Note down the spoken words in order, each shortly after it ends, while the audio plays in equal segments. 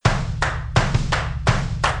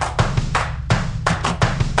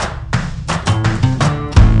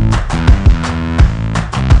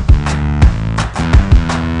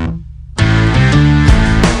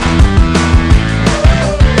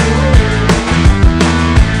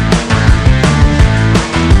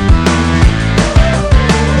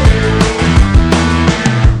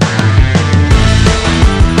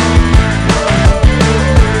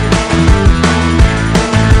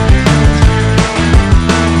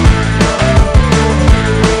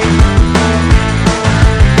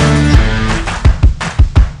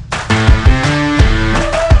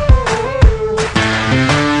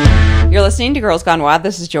listening to Girls Gone Wild.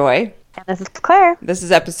 This is Joy. And this is Claire. This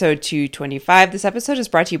is episode 225. This episode is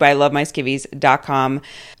brought to you by LoveMySkivvies.com.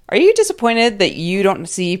 Are you disappointed that you don't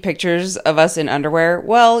see pictures of us in underwear?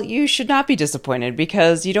 Well, you should not be disappointed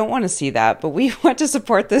because you don't want to see that. But we want to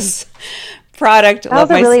support this product. That was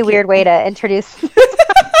a really weird way to introduce. Are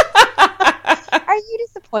you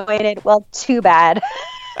disappointed? Well, too bad.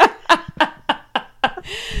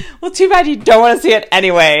 Well, too bad you don't want to see it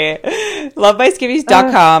anyway.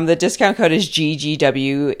 LoveMySkivvies.com. The discount code is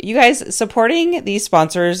GGW. You guys, supporting these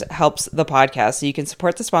sponsors helps the podcast. So you can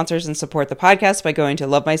support the sponsors and support the podcast by going to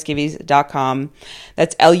LoveMySkivvies.com.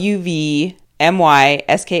 That's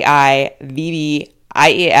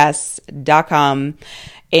LUVMYSKIVVIES.com.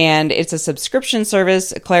 And it's a subscription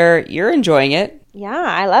service. Claire, you're enjoying it. Yeah,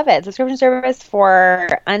 I love it. Subscription service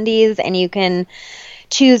for undies, and you can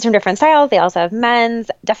choose from different styles. They also have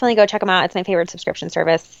men's. Definitely go check them out. It's my favorite subscription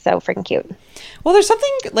service. So freaking cute. Well, there's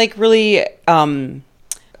something like really,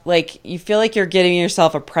 like you feel like you're getting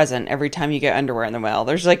yourself a present every time you get underwear in the mail.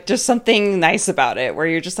 There's like just something nice about it where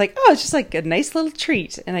you're just like, oh, it's just like a nice little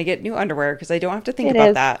treat. And I get new underwear because I don't have to think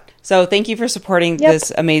about that. So thank you for supporting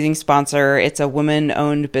this amazing sponsor. It's a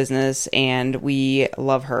woman-owned business, and we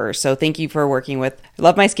love her. So thank you for working with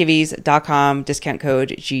LoveMySkivvies.com, discount code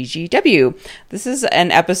GGW. This is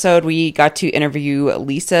an episode we got to interview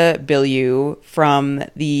Lisa Bilyeu from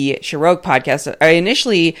the Sheroic podcast. I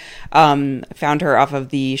initially found her off of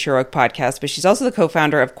the Sheroic podcast, but she's also the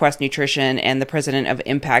co-founder of Quest Nutrition and the president of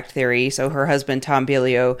Impact Theory. So her husband, Tom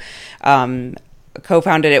Bilyeu,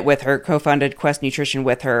 co-founded Quest Nutrition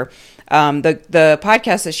with her. The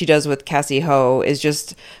podcast that she does with Cassie Ho is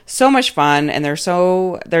just so much fun, and their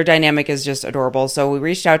dynamic is just adorable. So we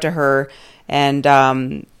reached out to her and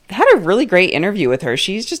had a really great interview with her.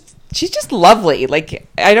 She's just lovely. Like,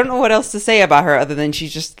 I don't know what else to say about her other than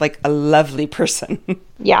she's just like a lovely person.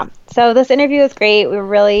 Yeah. So this interview is great. We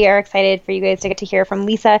really are excited for you guys to get to hear from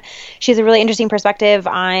Lisa. She has a really interesting perspective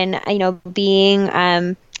on, being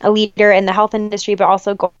a leader in the health industry, but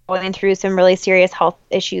also going through some really serious health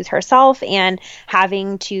issues herself and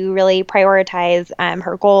having to really prioritize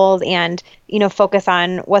her goals and, focus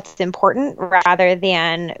on what's important rather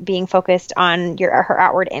than being focused on her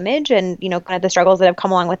outward image and, kind of the struggles that have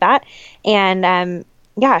come along with that. And,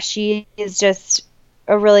 she is just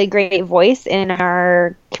a really great voice in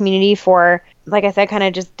our community for, like I said, kind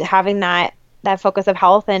of just having that focus of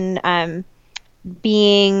health and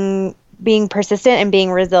being persistent and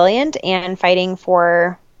being resilient and fighting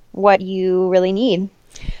for what you really need.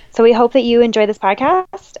 So we hope that you enjoy this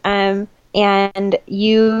podcast. And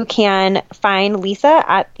you can find Lisa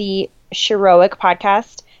at the Sheroic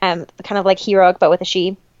podcast, kind of like heroic, but with a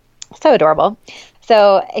she. So adorable.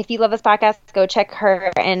 So if you love this podcast, go check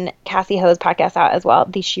her and Cassie Ho's podcast out as well,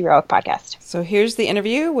 the Sheroic podcast. So here's the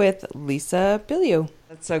interview with Lisa Bilyeu.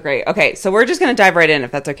 That's so great. Okay, so we're just going to dive right in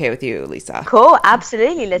if that's okay with you, Lisa. Cool,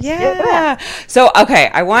 absolutely. Let's do it. So, okay,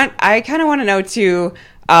 I kind of want to know too,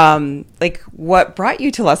 like what brought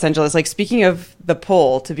you to Los Angeles? Like, speaking of the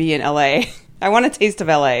pull to be in LA, I want a taste of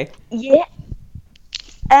LA. Yeah.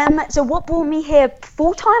 So what brought me here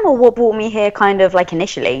full time, or what brought me here kind of like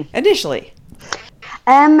initially? Initially.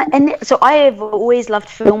 And so I've always loved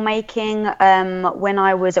filmmaking. When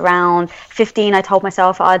I was around 15, I told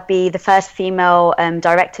myself I'd be the first female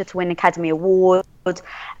director to win an Academy Award.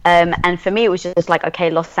 And for me, it was just like, okay,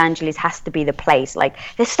 Los Angeles has to be the place. Like,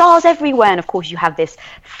 there's stars everywhere. And of course, you have this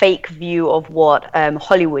fake view of what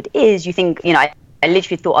Hollywood is. You think, I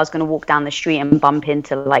literally thought I was going to walk down the street and bump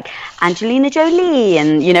into like Angelina Jolie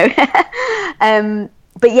and,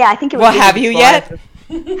 but yeah, I think it was. Well, have you yet?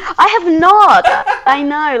 I have not. I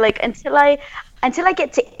know. Like until I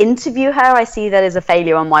get to interview her, I see that as a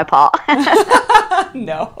failure on my part.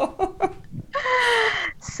 No.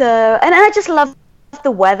 So, and I just love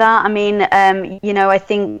the weather. I mean, I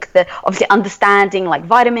think that obviously understanding like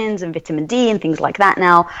vitamins and vitamin D and things like that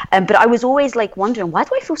now. But I was always like wondering, why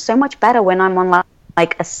do I feel so much better when I'm on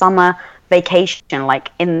like a summer vacation,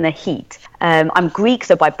 like in the heat? I'm Greek,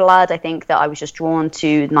 so by blood, I think that I was just drawn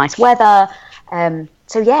to nice weather.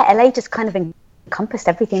 So yeah, LA just kind of encompassed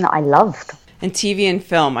everything that I loved. And TV and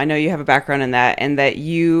film, I know you have a background in that, and that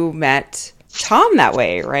you met Tom that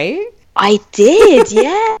way, right? I did,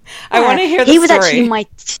 yeah. I want to hear the story. He was actually my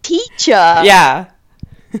teacher. Yeah.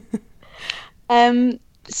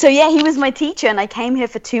 So yeah, he was my teacher, and I came here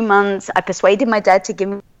for 2 months. I persuaded my dad to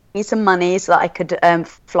give me some money so that I could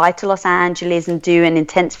fly to Los Angeles and do an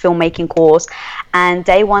intense filmmaking course. And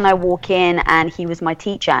day one, I walk in, and he was my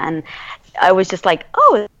teacher, and I was just like,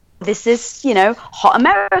 oh, this is, hot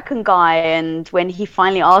American guy. And when he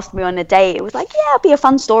finally asked me on a date, it was like, yeah, it'll be a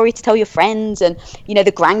fun story to tell your friends and,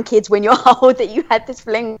 the grandkids when you're old that you had this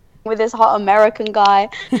fling with this hot American guy.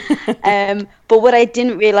 But what I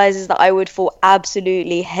didn't realize is that I would fall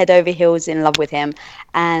absolutely head over heels in love with him.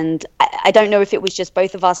 And I don't know if it was just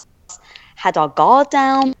both of us had our guard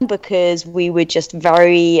down because we were just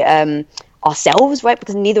very ourselves, right?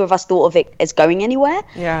 Because neither of us thought of it as going anywhere.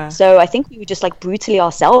 Yeah. So I think we were just like brutally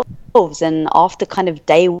ourselves. And after kind of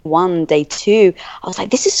day 1, day 2, I was like,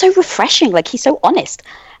 this is so refreshing. Like, he's so honest.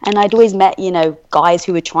 And I'd always met, guys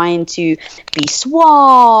who were trying to be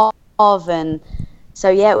suave. And so,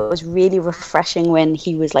 yeah, it was really refreshing when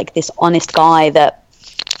he was like this honest guy that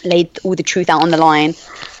laid all the truth out on the line.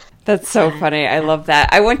 That's so funny. I love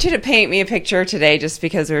that. I want you to paint me a picture today just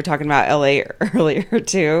because we were talking about LA earlier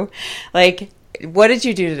too. Like, what did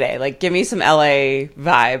you do today? Like, give me some LA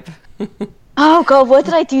vibe. Oh God, what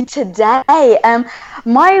did I do today?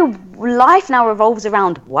 My life now revolves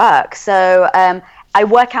around work. So I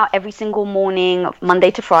work out every single morning,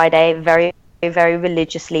 Monday to Friday, very, very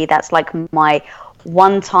religiously. That's like my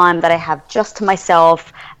one time that I have just to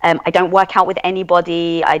myself. I don't work out with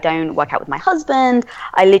anybody. I don't work out with my husband.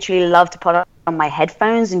 I literally love to put on my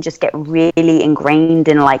headphones and just get really ingrained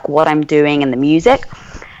in like what I'm doing and the music.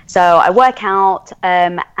 So I work out,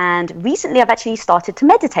 and recently I've actually started to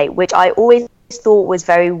meditate, which I always thought was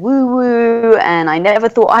very woo-woo, and I never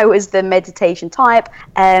thought I was the meditation type.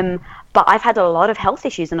 But I've had a lot of health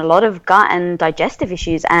issues and a lot of gut and digestive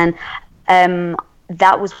issues, and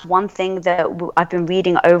that was one thing that I've been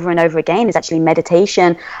reading over and over again is actually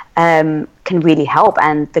meditation can really help.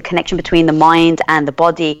 And the connection between the mind and the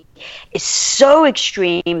body is so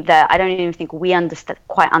extreme that I don't even think we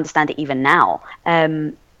quite understand it even now.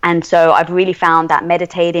 And so I've really found that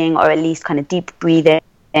meditating, or at least kind of deep breathing,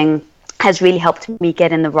 has really helped me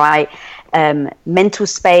get in the right mental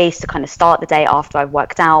space to kind of start the day after I've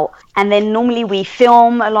worked out. And then normally we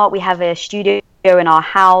film a lot. We have a studio in our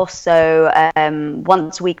house. So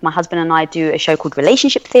once a week, my husband and I do a show called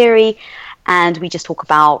Relationship Theory. And we just talk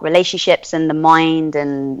about relationships and the mind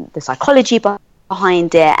and the psychology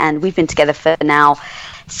behind it. And we've been together for now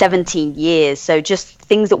 17 years. So just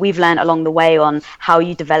things that we've learned along the way on how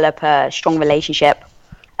you develop a strong relationship.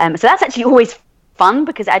 So that's actually always fun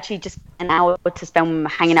because actually just an hour to spend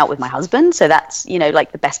hanging out with my husband. So that's,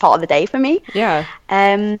 like the best part of the day for me. Yeah.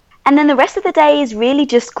 And then the rest of the day is really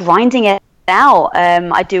just grinding it out.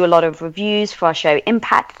 I do a lot of reviews for our show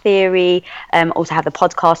Impact Theory. Also have the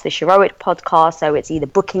podcast, the Sheroic podcast. So it's either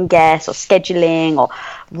booking guests or scheduling or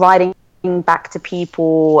writing back to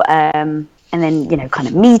people. And then, kind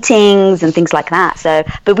of meetings and things like that. So,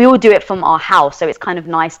 but we all do it from our house. So it's kind of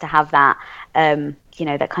nice to have that,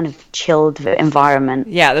 that kind of chilled environment.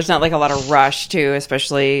 Yeah, there's not like a lot of rush too,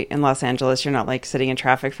 especially in Los Angeles. You're not like sitting in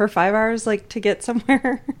traffic for 5 hours like to get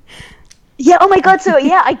somewhere. Yeah, oh my God. So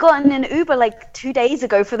yeah, I got in an Uber like 2 days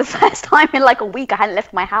ago for the first time in like a week. I hadn't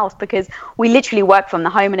left my house because we literally work from the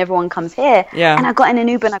home and everyone comes here. Yeah. And I got in an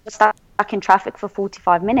Uber and I got stuck in traffic for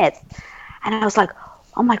 45 minutes. And I was like,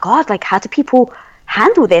 oh my God, like how do people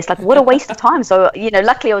handle this? Like what a waste of time. So,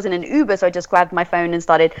 luckily I was in an Uber, so I just grabbed my phone and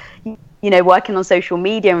started, working on social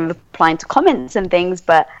media and replying to comments and things.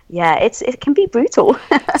 But yeah, it can be brutal.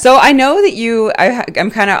 So I know that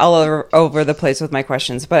I'm kind of all over the place with my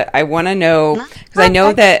questions, but I want to know, because I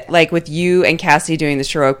know that like with you and Cassie doing the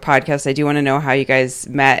Sheroic podcast, I do want to know how you guys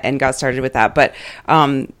met and got started with that. But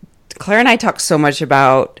Claire and I talk so much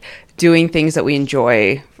about doing things that we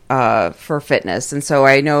enjoy for fitness. And so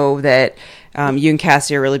I know that you and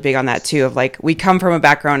Cassie are really big on that too, of like, we come from a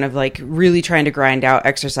background of like really trying to grind out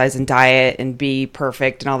exercise and diet and be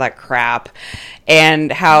perfect and all that crap,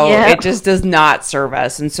 and how it just does not serve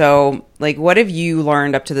us. And so like, what have you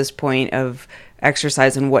learned up to this point of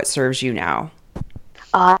exercise and what serves you now?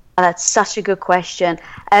 That's such a good question.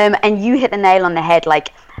 And you hit the nail on the head. Like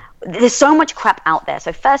there's so much crap out there.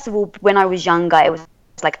 So first of all, when I was younger, it was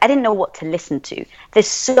like I didn't know what to listen to. There's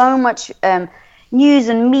so much news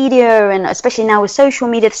and media, and especially now with social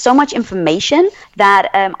media, there's so much information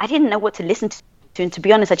that I didn't know what to listen to. And to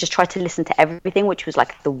be honest, I just tried to listen to everything, which was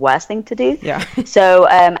like the worst thing to do. Yeah. So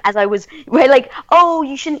as I was like, oh,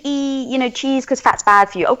 you shouldn't eat, cheese because fat's bad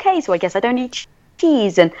for you. Okay, so I guess I don't eat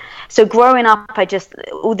cheese. And so growing up,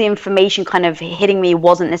 all the information kind of hitting me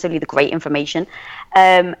wasn't necessarily the great information.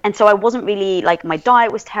 And so I wasn't really like, my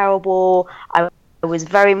diet was terrible. I was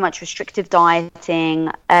very much restrictive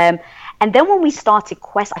dieting. And then when we started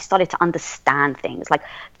Quest, I started to understand things like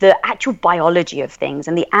the actual biology of things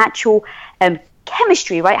and the actual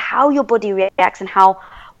chemistry, right? How your body reacts and how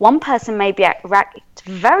one person may react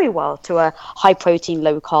very well to a high protein,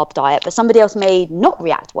 low carb diet, but somebody else may not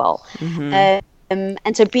react well.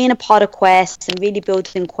 And so being a part of Quest and really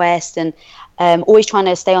building Quest and always trying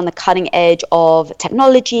to stay on the cutting edge of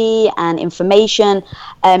technology and information,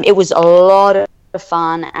 it was a lot of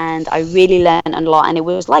fun, and I really learned a lot, and it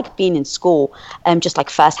was like being in school, just like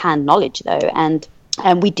first-hand knowledge though. And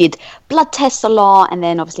we did blood tests a lot, and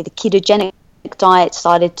then obviously the ketogenic diet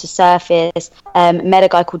started to surface. Met a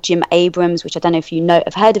guy called Jim Abrams, which I don't know if you know,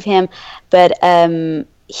 have heard of him, but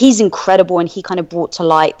he's incredible, and he kind of brought to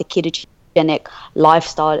light the ketogenic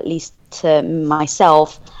lifestyle, at least to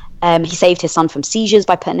myself. He saved his son from seizures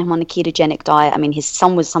by putting him on a ketogenic diet. I mean, his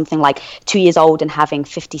son was something like 2 years old and having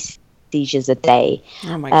 50 seizures a day.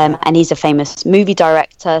 Oh my God. And he's a famous movie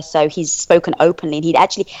director, so he's spoken openly, and he'd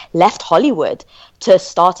actually left Hollywood to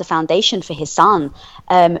start a foundation for his son,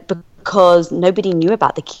 because nobody knew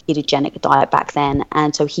about the ketogenic diet back then.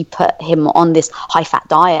 And so he put him on this high fat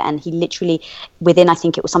diet, and he literally, within, I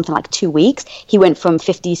think it was something like 2 weeks, he went from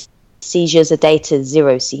 50 seizures a day to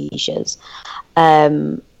 0 seizures.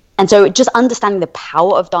 And so just understanding the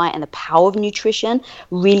power of diet and the power of nutrition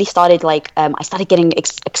really started, like, I started getting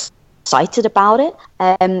excited about it.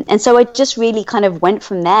 And so I just really kind of went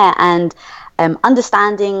from there, and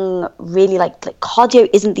understanding really like cardio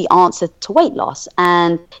isn't the answer to weight loss.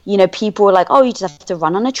 And, you know, people are like, oh, you just have to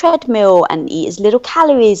run on a treadmill and eat as little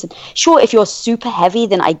calories. And sure, if you're super heavy,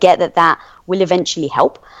 then I get that will eventually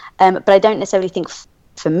help. But I don't necessarily think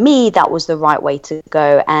for me that was the right way to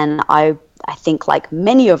go. And I think, like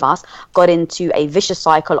many of us, got into a vicious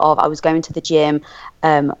cycle of, I was going to the gym,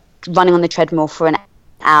 running on the treadmill for an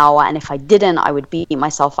hour, and if I didn't, I would beat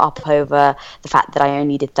myself up over the fact that I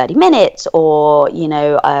only did 30 minutes, or, you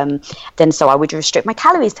know, then so I would restrict my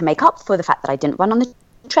calories to make up for the fact that I didn't run on the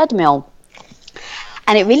treadmill.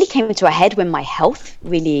 And it really came to a head when my health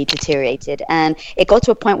really deteriorated, and it got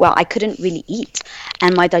to a point where I couldn't really eat,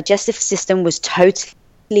 and my digestive system was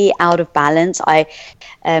totally out of balance.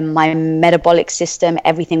 My metabolic system,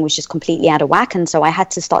 everything was just completely out of whack, and so I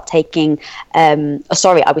had to start taking I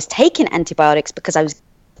was taking antibiotics because I was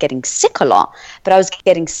getting sick a lot, but I was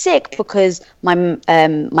getting sick because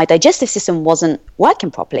my digestive system wasn't working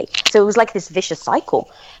properly. So it was like this vicious cycle.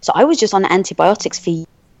 So I was just on antibiotics for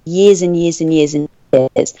years and years and years and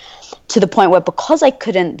years, to the point where, because I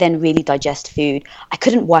couldn't then really digest food, I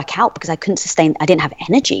couldn't work out because I didn't have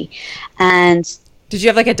energy. And did you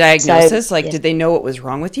have like a diagnosis? Did they know what was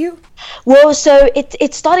wrong with you? Well, so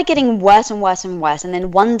it started getting worse and worse and worse. And then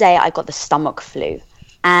one day I got the stomach flu,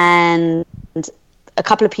 and a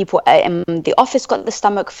couple of people in the office got the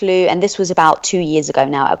stomach flu, and this was about 2 years ago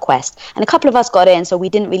now at Quest. And a couple of us got it, and so we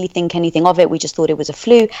didn't really think anything of it. We just thought it was a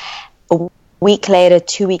flu. A week later,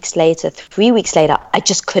 2 weeks later, 3 weeks later, I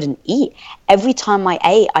just couldn't eat. Every time I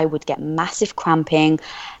ate, I would get massive cramping.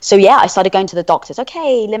 So yeah, I started going to the doctors.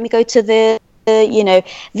 Okay, let me go to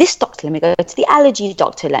this doctor, let me go to the allergy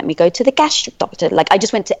doctor, let me go to the gastric doctor. Like, I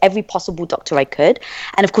just went to every possible doctor I could.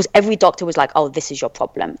 And of course, every doctor was like, oh, this is your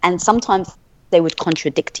problem. And sometimes they would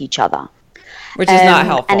contradict each other. Which is not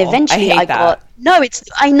helpful. And eventually I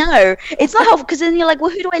know, it's not helpful, because then you're like, well,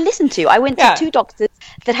 who do I listen to? I went to 2 doctors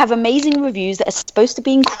that have amazing reviews, that are supposed to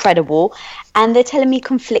be incredible, and they're telling me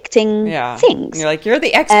conflicting things. You're like, you're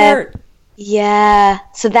the expert.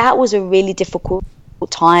 So that was a really difficult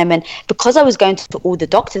time, and because I was going to all the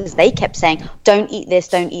doctors, they kept saying, don't eat this,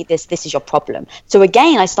 this is your problem. So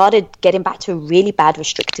again, I started getting back to a really bad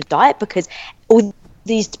restrictive diet, because all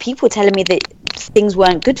these people were telling me that things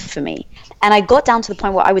weren't good for me. And I got down to the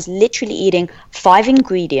point where I was literally eating 5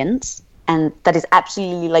 ingredients, and that is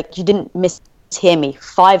absolutely, like, you didn't mishear me,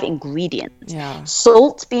 5 ingredients.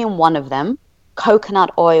 Salt being one of them, coconut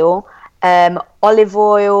oil, olive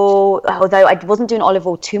oil, although I wasn't doing olive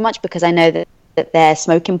oil too much because I know that their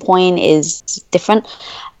smoking point is different.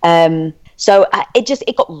 So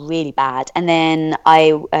it got really bad. And then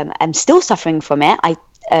I am still suffering from it. I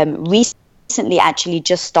recently actually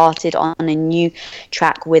just started on a new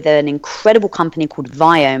track with an incredible company called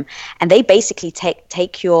Viome. And they basically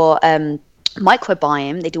take your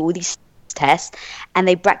microbiome, they do all these tests, and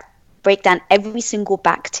they break down every single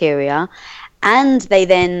bacteria. And they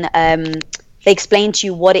then they explain to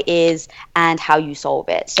you what it is and how you solve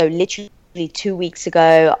it. So literally 2 weeks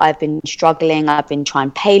ago, I've been struggling. I've been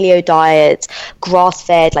trying paleo diets,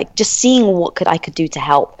 grass-fed, like just seeing what I could do to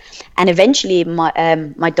help. And eventually,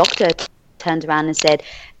 my doctor turned around and said,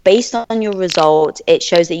 based on your results, it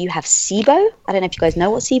shows that you have SIBO. I don't know if you guys know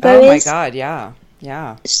what SIBO is. Oh my God,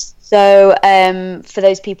 yeah. So for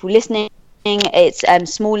those people listening, it's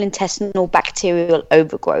small intestinal bacterial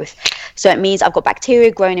overgrowth. So it means I've got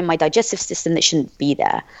bacteria growing in my digestive system that shouldn't be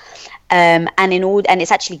there. And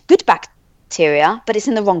it's actually good bacteria, but it's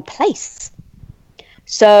in the wrong place.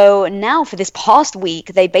 So now for this past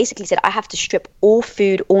week, they basically said I have to strip all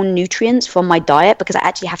food, all nutrients from my diet because I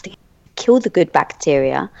actually have to kill the good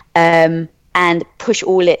bacteria and push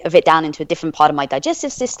all of it down into a different part of my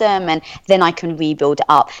digestive system, and then I can rebuild it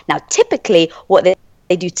up. Now, typically, what they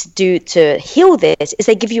do to heal this is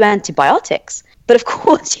they give you antibiotics. But of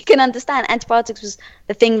course, you can understand antibiotics was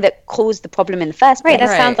the thing that caused the problem in the first place. Right,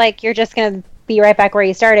 that sounds like you're just going to be right back where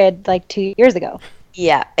you started like 2 years ago.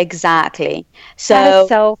 Yeah, exactly. So that is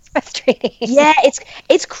so frustrating. Yeah,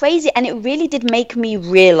 it's crazy, and it really did make me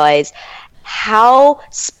realize how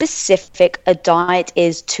specific a diet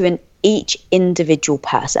is to each individual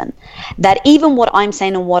person. That even what I'm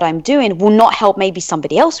saying and what I'm doing will not help maybe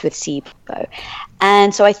somebody else with SIBO.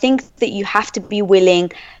 And so I think that you have to be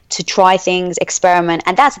willing to try things, experiment.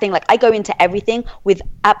 And that's the thing, like I go into everything with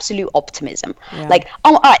absolute optimism. Yeah. Like,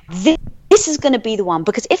 oh, all right, this is going to be the one.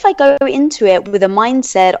 Because if I go into it with a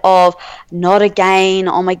mindset of not again,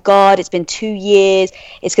 oh my God, it's been 2 years,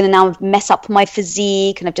 it's going to now mess up my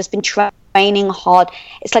physique, and I've just been training hard.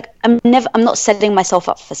 It's like I'm not setting myself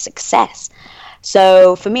up for success.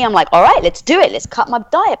 So for me, I'm like, all right, let's do it. Let's cut my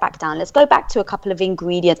diet back down. Let's go back to a couple of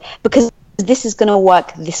ingredients because this is going to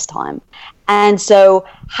work this time. And so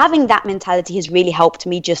having that mentality has really helped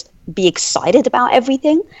me just be excited about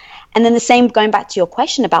everything. And then the same, going back to your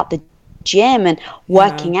question about the gym and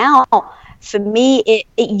working out, for me,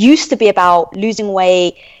 it used to be about losing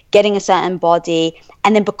weight, getting a certain body.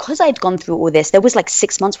 And then because I'd gone through all this, there was like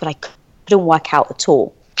 6 months where I couldn't work out at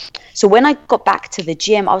all. So when I got back to the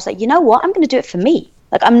gym, I was like, you know what? I'm going to do it for me.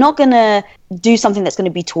 Like, I'm not going to do something that's going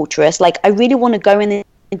to be torturous. Like, I really want to go in the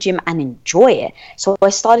gym and enjoy it. So I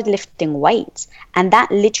started lifting weights, and that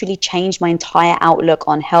literally changed my entire outlook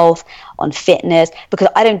on health, on fitness, because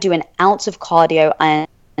I don't do an ounce of cardio,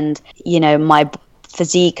 and you know, my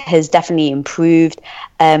physique has definitely improved.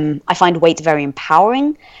 I find weights very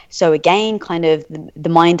empowering. So again, kind of the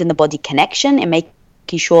mind and the body connection, and making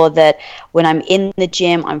sure that when I'm in the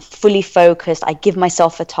gym, I'm fully focused. I give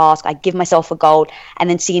myself a task, I give myself a goal, and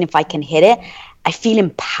then seeing if I can hit it. I feel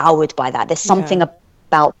empowered by that. There's something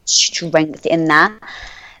about strength in that.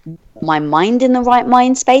 My mind in the right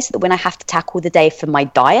mind space, that when I have to tackle the day for my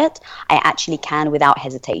diet, I actually can without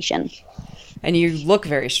hesitation. And you look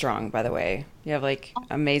very strong, by the way. You have like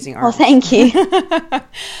amazing arms. Oh, thank you.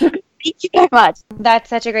 Thank you very much. That's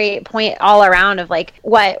such a great point all around of like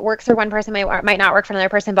what works for one person might not work for another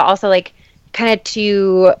person, but also like kind of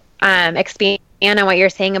to expand on what you're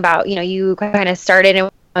saying about, you know, you kind of started in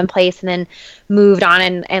one place and then moved on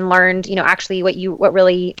and learned, you know, actually what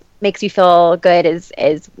really makes you feel good is,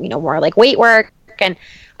 you know, more like weight work. And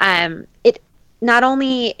it not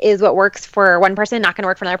only is what works for one person not going to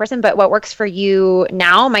work for another person, but what works for you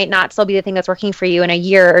now might not still be the thing that's working for you in a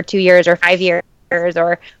year or 2 years or 5 years,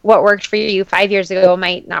 or what worked for you 5 years ago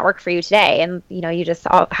might not work for you today. And, you know, you just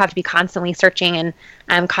all have to be constantly searching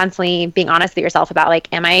and constantly being honest with yourself about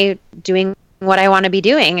like, am I doing what I want to be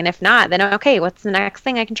doing? And if not, then okay, what's the next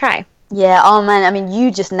thing I can try? Yeah, oh man, I mean,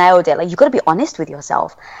 you just nailed it. Like, you've got to be honest with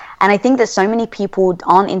yourself. And I think that so many people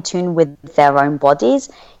aren't in tune with their own bodies.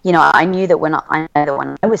 You know, I know that when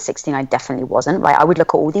I was 16, I definitely wasn't, right? I would look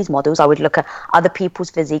at all these models. I would look at other people's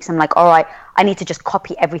physiques. I'm like, all right, I need to just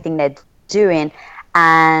copy everything they're doing.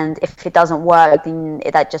 And if it doesn't work, then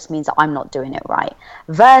that just means that I'm not doing it right.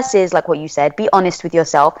 Versus, like what you said, be honest with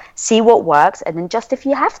yourself, see what works, and then just if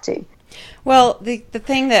you have to. Well, the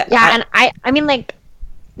thing that... Yeah, and I mean, like...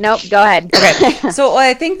 Nope, go ahead. Okay. So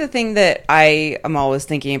I think the thing that I am always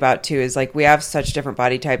thinking about too is like we have such different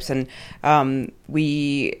body types, and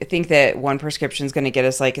we think that one prescription is going to get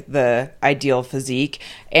us like the ideal physique.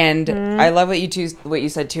 And I love what you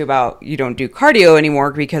said too about you don't do cardio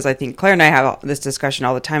anymore, because I think Claire and I have this discussion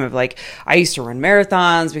all the time of like I used to run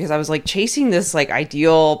marathons because I was like chasing this like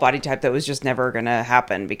ideal body type that was just never going to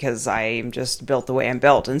happen because I'm just built the way I'm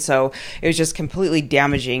built. And so it was just completely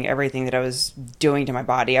damaging everything that I was doing to my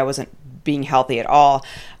body. I wasn't being healthy at all.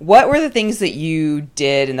 What were the things that you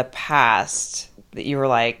did in the past that you were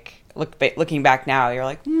like, looking back now, you're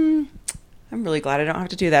like, I'm really glad I don't have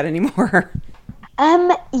to do that anymore?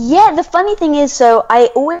 Yeah, the funny thing is, so I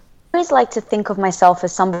always like to think of myself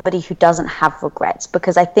as somebody who doesn't have regrets,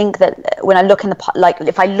 because I think that when I look in like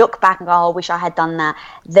if I look back and go, oh, I wish I had done that,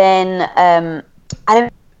 then I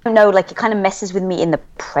don't know, like it kind of messes with me in the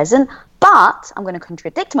present. But I'm going to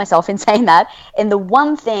contradict myself in saying that, in the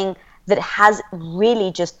one thing that has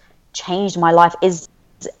really just changed my life is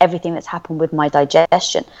everything that's happened with my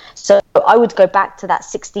digestion. So I would go back to that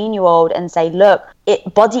 16-year-old and say, look,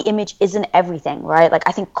 body image isn't everything, right? Like,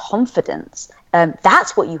 I think confidence,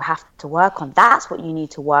 that's what you have to work on. That's what you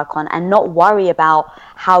need to work on, and not worry about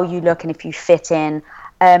how you look and if you fit in.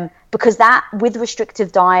 Because that, with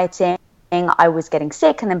restrictive dieting, I was getting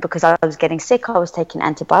sick, and then because I was getting sick, I was taking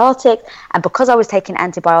antibiotics, and because I was taking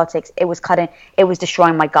antibiotics, it was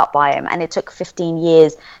destroying my gut biome, and it took 15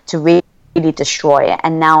 years to really destroy it,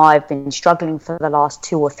 and now I've been struggling for the last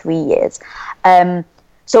 2 or 3 years.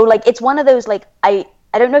 So like, it's one of those, like, I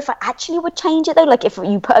don't know if I actually would change it though. Like, if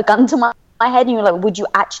you put a gun to my head and you're like, would you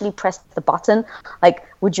actually press the button? Like,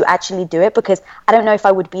 would you actually do it? Because I don't know if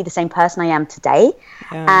I would be the same person I am today.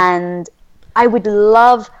 And I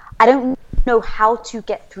don't know how to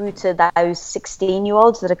get through to those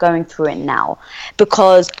 16-year-olds that are going through it now,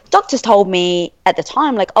 because doctors told me at the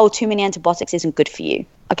time, like, oh, too many antibiotics isn't good for you.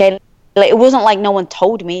 Okay, like, it wasn't like no one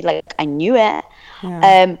told me, like, I knew it.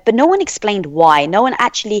 But no one explained why. No one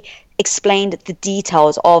actually explained the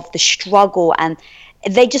details of the struggle, and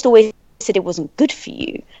they just always said it wasn't good for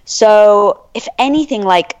you. So if anything,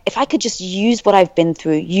 like, if I could just use what I've been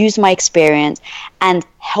through, use my experience and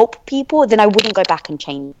help people, then I wouldn't go back and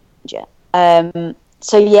change it.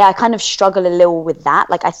 So yeah, I kind of struggle a little with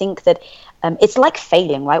that. Like, I think that it's like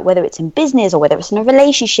failing, right? Whether it's in business or whether it's in a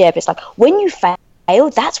relationship, it's like when you fail,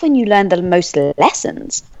 that's when you learn the most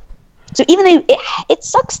lessons. So even though it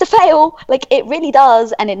sucks to fail, like, it really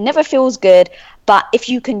does, and it never feels good, but if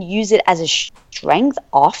you can use it as a strength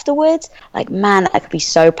afterwards, like, man, that could be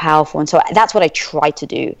so powerful. And so that's what I try to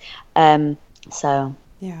do. So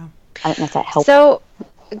yeah, I don't know if that helps. So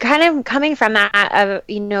kind of coming from that,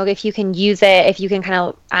 if you can use it, if you can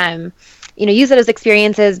kind of, use it as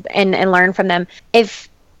experiences and learn from them. If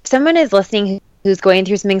someone is listening who's going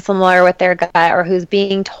through something similar with their gut, or who's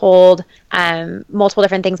being told multiple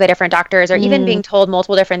different things by different doctors, or even being told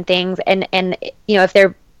multiple different things, and if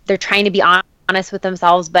they're trying to be honest with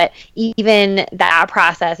themselves, but even that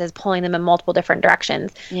process is pulling them in multiple different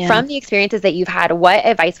directions. From the experiences that you've had, what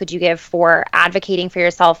advice would you give for advocating for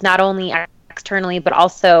yourself, not only externally, but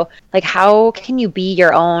also, like, how can you be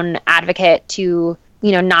your own advocate to,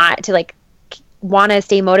 not to, like, want to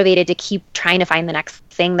stay motivated to keep trying to find the next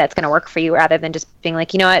thing that's going to work for you, rather than just being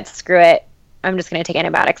like, you know what, screw it, I'm just going to take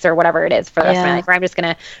antibiotics or whatever it is for the rest of my life, or I'm just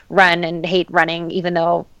going to run and hate running, even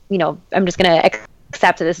though, I'm just going to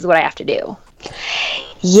accept that this is what I have to do.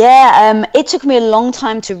 Yeah, it took me a long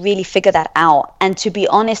time to really figure that out. And to be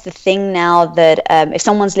honest, the thing now that if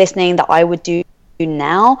someone's listening, that I would do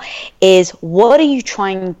now is, what are you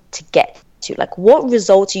trying to get to? Like, what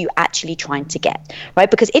results are you actually trying to get, right?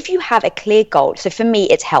 Because if you have a clear goal, so for me,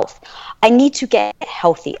 it's health. I need to get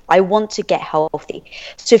healthy. I want to get healthy.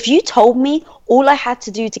 So if you told me all I had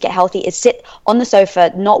to do to get healthy is sit on the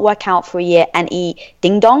sofa, not work out for a year, and eat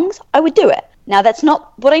ding dongs, I would do it. Now, that's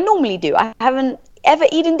not what I normally do. I haven't ever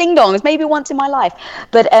eaten ding dongs, maybe once in my life,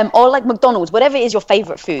 but or like McDonald's, whatever is your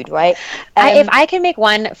favorite food, right? If I can make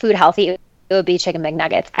one food healthy, it would be chicken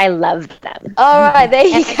McNuggets. I love them. All right, there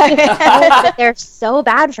you go. They're so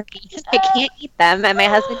bad for me. I can't eat them, and my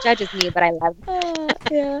husband judges me, but I love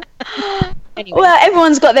them. Anyway. Well,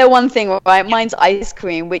 everyone's got their one thing, right? Mine's ice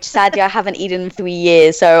cream, which sadly I haven't eaten in 3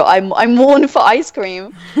 years, so I'm mourning for ice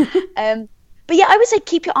cream. But yeah, I would say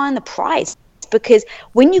keep your eye on the prize, because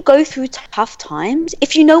when you go through tough times,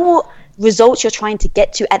 if you know what results you're trying to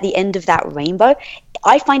get to at the end of that rainbow,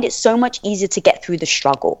 I find it so much easier to get through the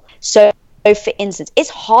struggle. So for instance, it's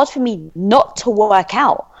hard for me not to work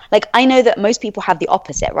out. Like, I know that most people have the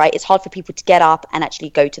opposite, right? It's hard for people to get up and actually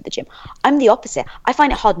go to the gym. I'm the opposite. I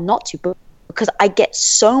find it hard not to, because I get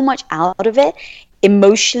so much out of it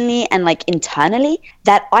emotionally and like internally,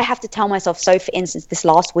 that I have to tell myself. So for instance, this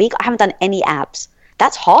last week, I haven't done any abs.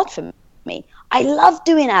 That's hard for me. I love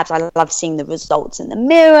doing abs. I love seeing the results in the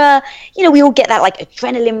mirror. We all get that like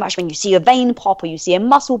adrenaline rush when you see a vein pop or you see a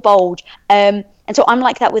muscle bulge. And so I'm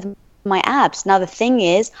like that with my abs. Now, the thing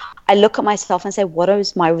is, I look at myself and say, what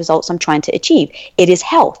is my results I'm trying to achieve? It is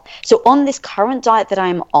health. So on this current diet that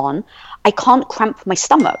I'm on, I can't cramp my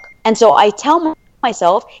stomach. And so I tell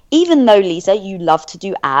myself, even though, Lisa, you love to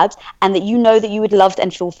do abs, and that you know that you would love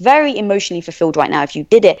and feel very emotionally fulfilled right now if you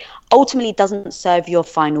did it, ultimately it doesn't serve your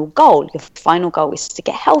final goal. Your final goal is to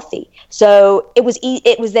get healthy. So it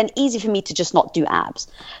was then easy for me to just not do abs.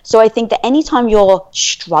 So I think that anytime you're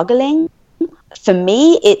struggling, for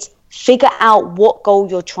me, it's figure out what goal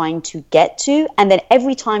you're trying to get to, and then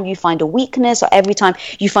every time you find a weakness, or every time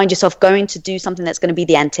you find yourself going to do something that's going to be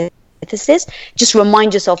the antithesis, just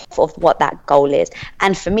remind yourself of what that goal is.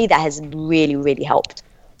 And for me, that has really, really helped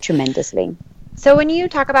tremendously. So when you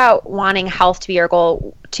talk about wanting health to be your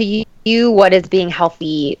goal, to you, what does being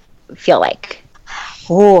healthy feel like?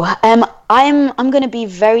 Oh, I'm going to be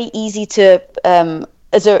very easy to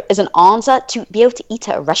as an answer to be able to eat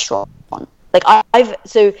at a restaurant. Like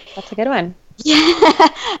so That's a good one.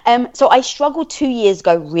 yeah. So I struggled 2 years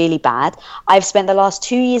ago really bad. I've spent the last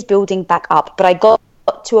 2 years building back up, but I got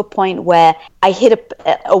to a point where I hit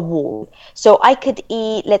a wall. So I could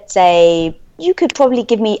eat, let's say, you could probably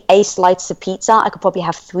give me a slice of pizza. I could probably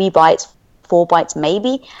have 3 bites, 4 bites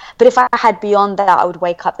maybe. But if I had beyond that, I would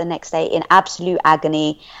wake up the next day in absolute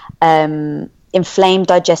agony, inflamed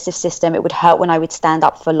digestive system. It would hurt when I would stand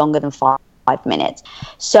up for longer than 5 minutes.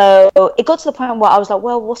 So it got to the point where I was like,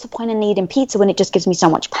 well, what's the point in eating pizza when it just gives me so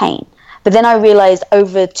much pain? But then I realized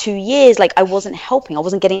over 2 years, like I wasn't helping. I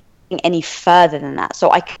wasn't getting any further than that.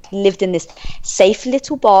 So I lived in this safe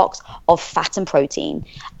little box of fat and protein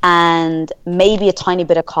and maybe a tiny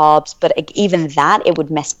bit of carbs, but even that, it would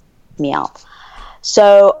mess me up.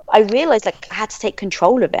 So I realized like I had to take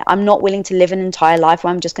control of it. I'm not willing to live an entire life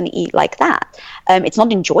where I'm just going to eat like that. It's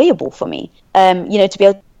not enjoyable for me. To be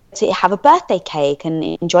able to have a birthday cake and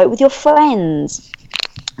enjoy it with your friends.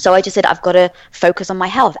 So I just said, I've got to focus on my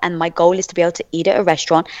health. And my goal is to be able to eat at a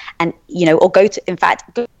restaurant and, or go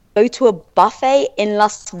to a buffet in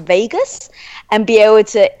Las Vegas and be able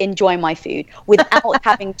to enjoy my food without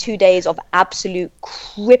having 2 days of absolute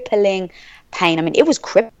crippling pain. I mean, it was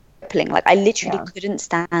crippling. Like I literally couldn't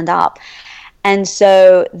stand up. And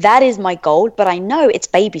so that is my goal, but I know it's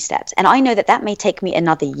baby steps. And I know that may take me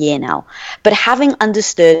another year now. But having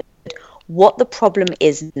understood what the problem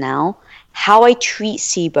is now, how I treat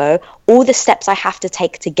SIBO, all the steps I have to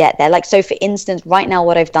take to get there. Like, so for instance, right now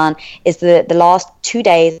what I've done is the last 2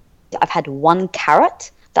 days, I've had 1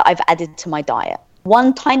 carrot that I've added to my diet.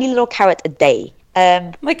 1 tiny little carrot a day.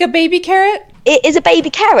 Like a baby carrot? It is a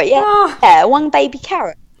baby carrot, yeah. Oh. Yeah, 1 baby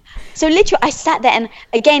carrot. So literally, I sat there and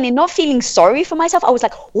again, in not feeling sorry for myself, I was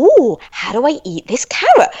like, "Oh, how do I eat this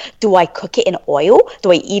carrot? Do I cook it in oil?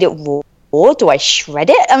 Do I eat it raw? Or do I shred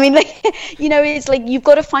it?" I mean, like, it's like you've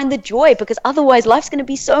got to find the joy because otherwise life's going to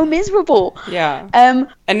be so miserable. Yeah.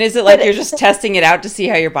 And is it like you're just testing it out to see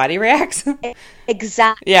how your body reacts?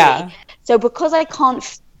 Exactly. Yeah. So because I can't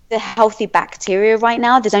feed the healthy bacteria right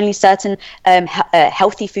now, there's only certain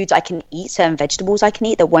healthy foods I can eat, certain vegetables I can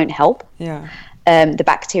eat that won't help. Yeah. The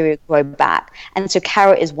bacteria grow back. And so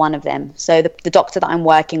carrot is one of them. So the doctor that I'm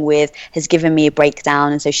working with has given me a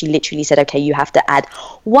breakdown. And so she literally said, okay, you have to add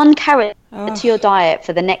 1 carrot to your diet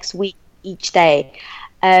for the next week each day.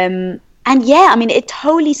 And yeah, I mean, it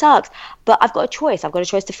totally sucks. But I've got a choice. I've got a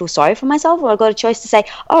choice to feel sorry for myself, or I've got a choice to say,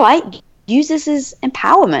 all right, use this as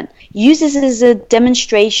empowerment. Use this as a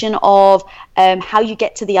demonstration of how you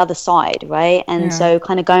get to the other side, right? And so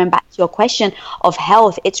kind of going back to your question of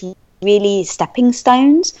health, it's really stepping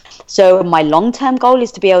stones. So my long-term goal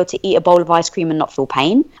is to be able to eat a bowl of ice cream and not feel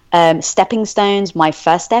pain. Stepping stones, my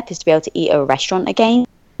first step is to be able to eat at a restaurant again.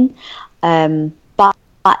 But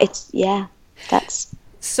it's, that's...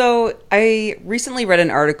 So I recently read an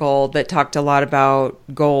article that talked a lot about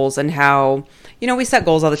goals and how, we set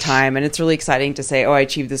goals all the time and it's really exciting to say, oh, I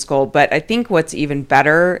achieved this goal. But I think what's even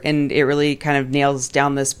better, and it really kind of nails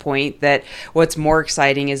down this point, that what's more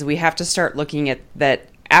exciting is we have to start looking at that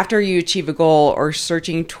after you achieve a goal or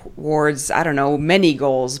searching towards, I don't know, many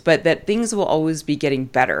goals, but that things will always be getting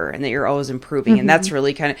better and that you're always improving. And that's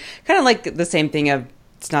really kind of like the same thing of,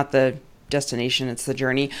 it's not the destination, it's the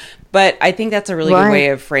journey. But I think that's a really good way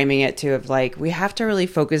of framing it too, of like, we have to really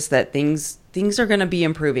focus that things are going to be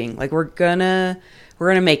improving. Like we're going to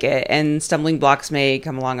make it, and stumbling blocks may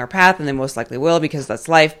come along our path, and they most likely will because that's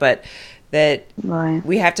life. But that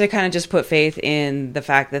we have to kind of just put faith in the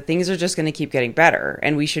fact that things are just going to keep getting better.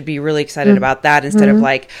 And we should be really excited about that instead of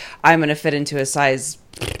like, I'm going to fit into a size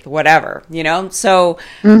whatever, So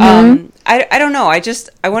I don't know.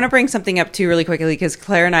 I want to bring something up too really quickly because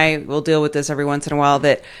Claire and I will deal with this every once in a while,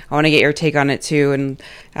 that I want to get your take on it too. And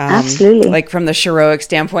absolutely, like from the Sheroic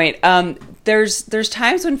standpoint, there's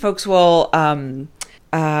times when folks will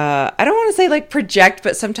I don't want to say like project,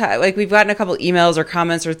 but sometimes like we've gotten a couple emails or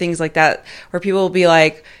comments or things like that where people will be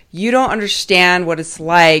like, you don't understand what it's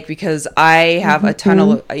like because I have a ton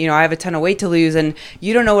of, I have a ton of weight to lose, and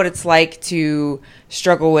you don't know what it's like to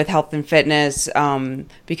struggle with health and fitness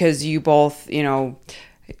because you both,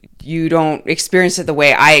 you don't experience it the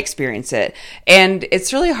way I experience it. And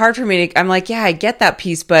it's really hard for me to, I'm like, yeah, I get that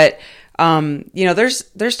piece, but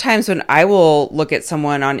there's times when I will look at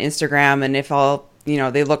someone on Instagram, and if I'll you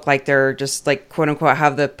know, they look like they're just like quote unquote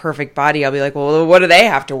have the perfect body, I'll be like, well, what do they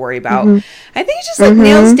have to worry about? I think it just like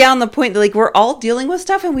nails down the point that like we're all dealing with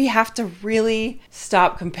stuff and we have to really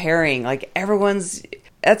stop comparing. Like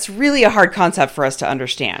that's really a hard concept for us to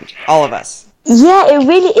understand, all of us. Yeah, it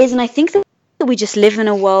really is. And I think that we just live in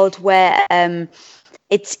a world where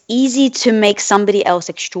it's easy to make somebody else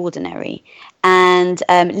extraordinary. And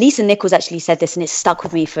Lisa Nichols actually said this, and it stuck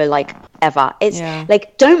with me for like ever. It's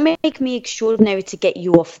like, don't make me extraordinary to get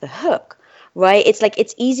you off the hook, right? It's like,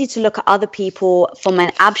 it's easy to look at other people from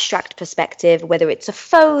an abstract perspective, whether it's a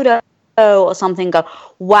photo or something, go,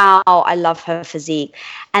 wow, I love her physique.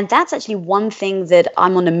 And that's actually one thing that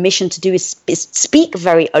I'm on a mission to do, is speak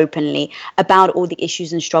very openly about all the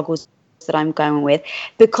issues and struggles that I'm going with.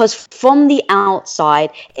 Because from the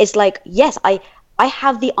outside, it's like, yes, I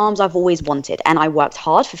have the arms I've always wanted, and I worked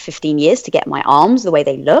hard for 15 years to get my arms the way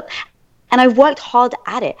they look, and I've worked hard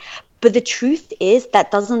at it. But the truth is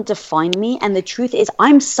that doesn't define me, and the truth is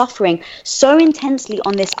I'm suffering so intensely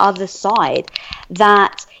on this other side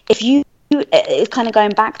that if you, it's kind of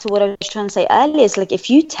going back to what I was trying to say earlier, is like, if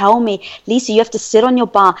you tell me, Lisa, you have to sit on your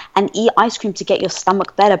bar and eat ice cream to get your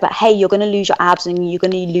stomach better, but hey, you're going to lose your abs and you're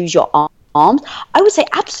going to lose your arms, I would say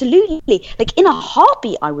absolutely. Like in a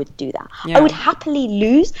heartbeat, I would do that. I would happily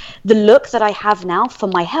lose the look that I have now for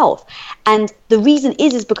my health. And the reason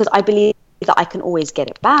is because I believe that I can always get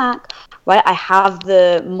it back, right? I have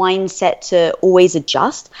the mindset to always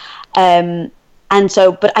adjust. And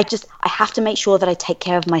so, but I have to make sure that I take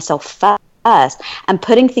care of myself first. And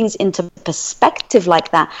putting things into perspective like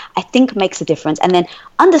that, I think makes a difference. And then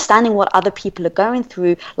understanding what other people are going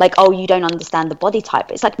through, like, oh, you don't understand the body type.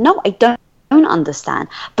 It's like, no, I don't understand.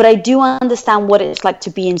 But I do understand what it's like to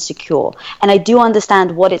be insecure. And I do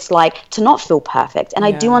understand what it's like to not feel perfect. And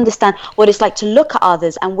I do understand what it's like to look at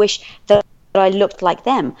others and wish that I looked like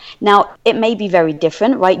them. Now, it may be very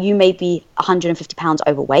different, right? You may be 150 pounds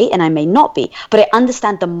overweight and I may not be, but I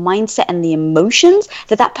understand the mindset and the emotions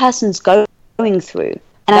that person's going through.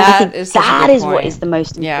 And I think that is what is the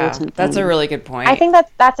most important thing. That's a really good point. I think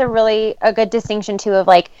that's a really a good distinction too, of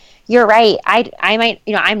like, you're right. I might,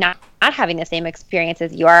 you know, I'm not having the same experience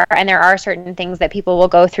as you are. And there are certain things that people will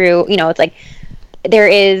go through, you know, it's like, there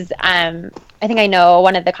is, I think I know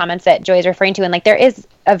one of the comments that Joy is referring to, and like, there is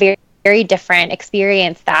a very different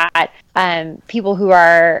experience that people who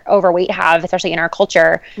are overweight have, especially in our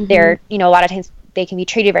culture. They're, you know, a lot of times they can be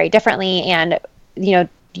treated very differently. And, you know,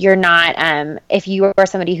 you're not, if you are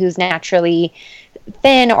somebody who's naturally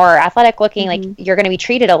thin or athletic looking, like you're going to be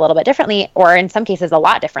treated a little bit differently, or in some cases a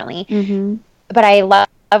lot differently. But I love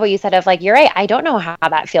what you said of like, you're right, I don't know how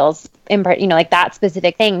that feels, you know, like that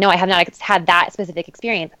specific thing. No, I have not had that specific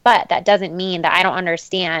experience, but that doesn't mean that I don't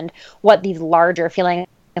understand what these larger feelings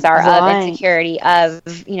are of insecurity, of,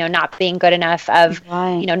 you know, not being good enough, of,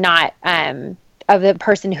 you know, not, of the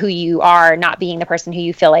person who you are not being the person who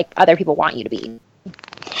you feel like other people want you to be.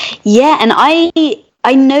 Yeah, and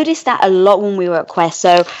I noticed that a lot when we were at Quest.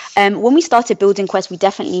 So when we started building Quest, we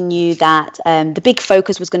definitely knew that the big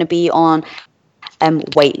focus was going to be on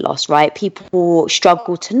weight loss, right? People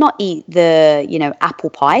struggle to not eat the, you know,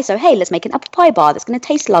 apple pie. So, hey, let's make an apple pie bar that's going to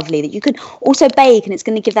taste lovely, that you can also bake, and it's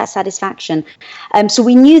going to give that satisfaction. So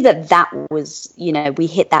we knew that was, you know, we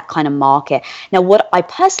hit that kind of market. Now, what I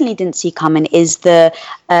personally didn't see coming is the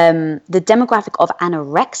demographic of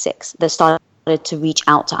anorexics that started to reach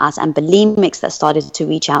out to us, and bulimics that started to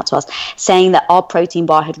reach out to us, saying that our protein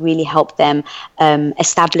bar had really helped them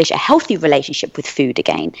establish a healthy relationship with food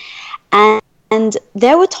again. And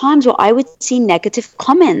there were times where I would see negative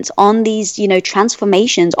comments on these, you know,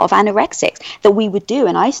 transformations of anorexics that we would do.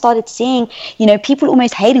 And I started seeing, you know, people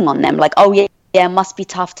almost hating on them, like, oh, yeah, it must be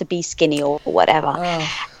tough to be skinny or whatever.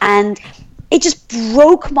 And it just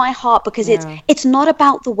broke my heart, because it's not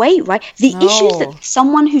about the weight, right? The issues that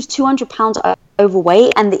someone who's 200 pounds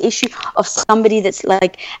overweight, and the issue of somebody that's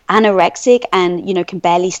like anorexic and, you know, can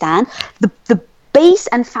barely stand, the base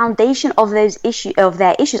and foundation of their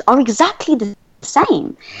issues are exactly the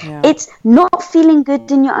same. It's not feeling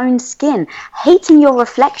good in your own skin, hating your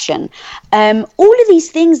reflection, all of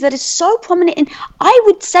these things that is so prominent in, I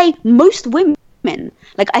would say, most women.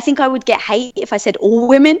 Like, I think I would get hate if I said all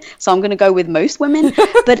women, so I'm going to go with most women.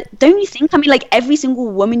 But don't you think, I mean, like, every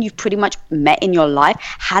single woman you've pretty much met in your life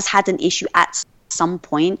has had an issue at some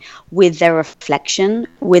point with their reflection,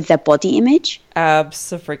 with their body image?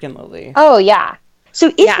 Abso-freaking-lutely. Oh, yeah.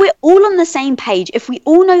 So if we're all on the same page, if we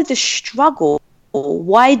all know the struggle,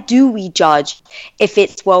 why do we judge if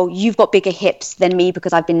it's, well, you've got bigger hips than me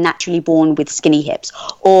because I've been naturally born with skinny hips?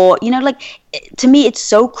 Or, you know, like, to me, it's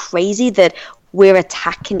so crazy that we're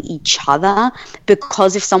attacking each other.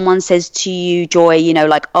 Because if someone says to you, Joy, you know,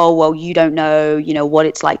 like, oh, well, you don't know, you know, what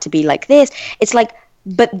it's like to be like this. It's like,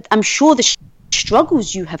 but I'm sure the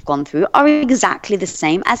struggles you have gone through are exactly the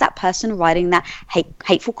same as that person writing that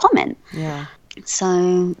hateful comment. Yeah.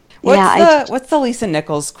 So, what's the Lisa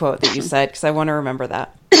Nichols quote that you said? Because I want to remember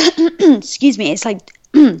that. Excuse me. It's like,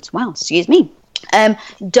 wow, excuse me.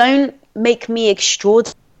 Don't make me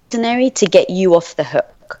extraordinary to get you off the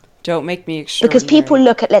hook. Don't make me extraordinary. Because people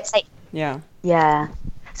look at, let's say, yeah.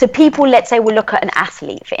 So people, let's say, will look at an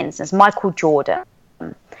athlete, for instance, Michael Jordan,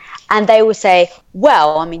 and they will say,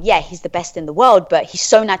 well, I mean, yeah, he's the best in the world, but he's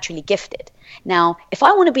so naturally gifted. Now, if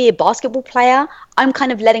I want to be a basketball player, I'm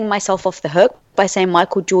kind of letting myself off the hook by saying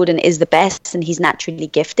Michael Jordan is the best and he's naturally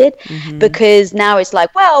gifted, because now it's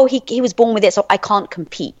like, well, he was born with it, so I can't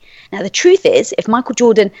compete. Now, the truth is, if Michael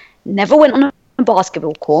Jordan never went on a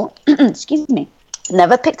basketball court, excuse me,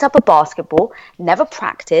 never picked up a basketball, never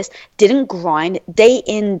practiced, didn't grind day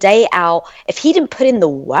in, day out, if he didn't put in the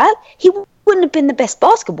work, he wouldn't have been the best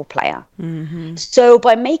basketball player. So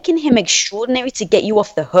by making him extraordinary to get you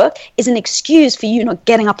off the hook is an excuse for you not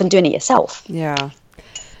getting up and doing it yourself. Yeah.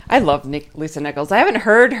 I love Lisa Nichols. I haven't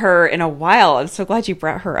heard her in a while. I'm so glad you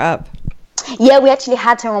brought her up. Yeah, we actually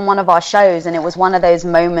had her on one of our shows, and it was one of those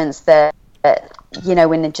moments that you know,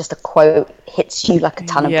 when just a quote hits you like a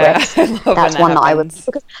ton of bricks. That's one that I would,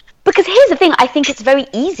 because here's the thing, I think it's very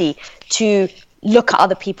easy to look at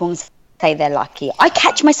other people and say they're lucky. I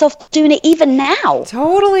catch myself doing it even now.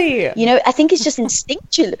 Totally. You know, I think it's just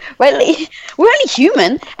instinctual, right? Like, we're only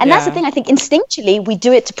human, and that's the thing. I think instinctually we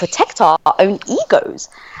do it to protect our own egos.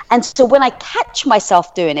 And so when I catch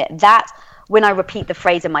myself doing it, that's when I repeat the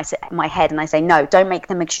phrase in my head and I say, no, don't make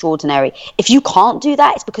them extraordinary. If you can't do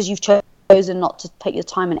that, it's because you've chosen not to put your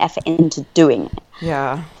time and effort into doing it.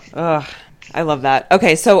 Yeah. Ugh, I love that.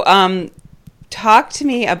 Okay, so talk to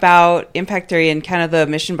me about Impact Theory and kind of the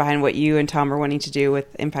mission behind what you and Tom are wanting to do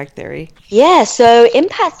with Impact Theory. Yeah, so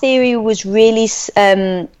Impact Theory was really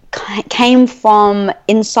came from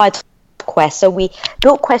inside Quest. So we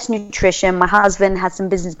built Quest Nutrition. My husband had some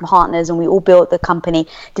business partners and we all built the company,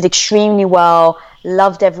 did extremely well,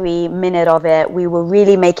 loved every minute of it. We were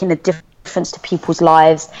really making a difference to people's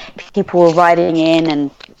lives. People were writing in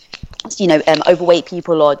and, you know, overweight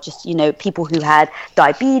people or just, you know, people who had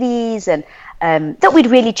diabetes and that we'd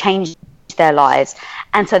really changed their lives.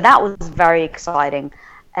 And so that was very exciting.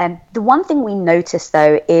 The one thing we noticed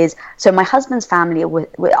though is, so my husband's family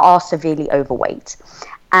are severely overweight.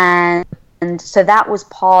 And so that was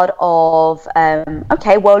part of,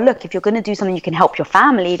 okay, well, look, if you're going to do something you can help your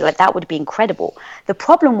family, like that would be incredible. The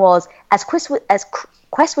problem was, as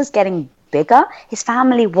Quest was getting bigger, his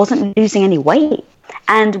family wasn't losing any weight.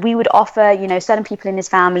 And we would offer, you know, certain people in his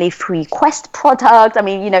family free Quest products. I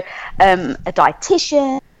mean, you know, a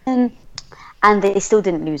dietitian, and they still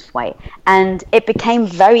didn't lose weight. And it became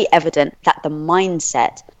very evident that the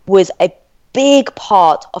mindset was a big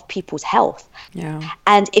part of people's health. Yeah.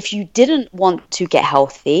 And if you didn't want to get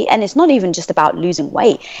healthy, and it's not even just about losing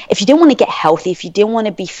weight, if you didn't want to get healthy, if you didn't want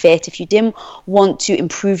to be fit, if you didn't want to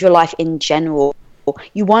improve your life in general,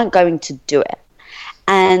 you weren't going to do it.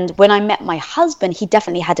 And when I met my husband, he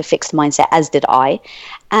definitely had a fixed mindset, as did I.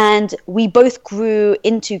 And we both grew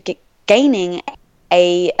into gaining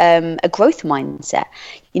a growth mindset.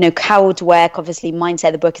 You know, Carol Dweck, obviously,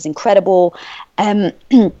 Mindset, the book is incredible.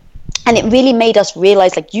 And it really made us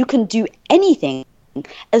realize, like, you can do anything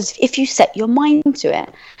as if you set your mind to it.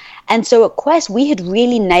 And so at Quest, we had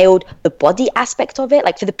really nailed the body aspect of it.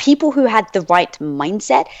 Like, for the people who had the right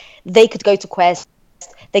mindset, they could go to Quest,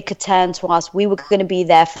 they could turn to us, we were going to be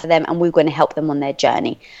there for them, and we were going to help them on their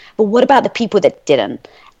journey. But what about the people that didn't?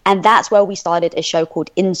 And that's where we started a show called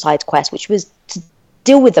Inside Quest, which was to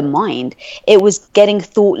deal with the mind. It was getting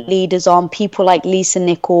thought leaders on, people like Lisa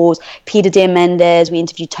Nichols, Peter Diamandis. We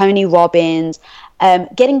interviewed Tony Robbins,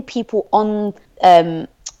 getting people on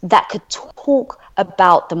that could talk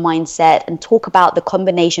about the mindset and talk about the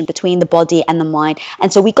combination between the body and the mind.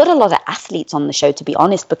 And so we got a lot of athletes on the show, to be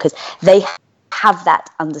honest, because they have that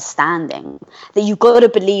understanding that you've got to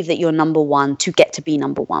believe that you're number one to get to be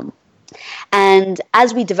number one. And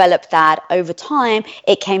as we developed that over time,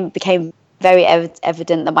 it became very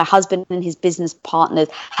evident that my husband and his business partners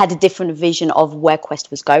had a different vision of where Quest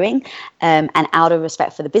was going, and out of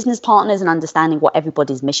respect for the business partners and understanding what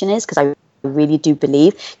everybody's mission is, because I really do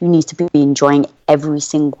believe you need to be enjoying every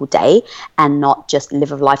single day and not just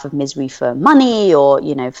live a life of misery for money or,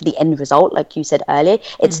 you know, for the end result. Like you said earlier,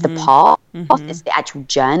 it's the path, it's the actual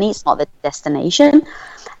journey, it's not the destination.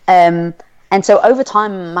 And so over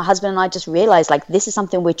time, my husband and I just realized, like, this is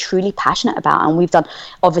something we're truly passionate about. And we've done,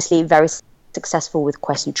 obviously, very successful with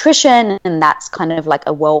Quest Nutrition, and that's kind of like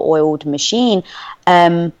a well-oiled machine.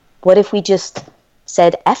 What if we just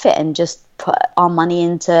said F it and just put our money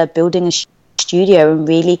into building a studio and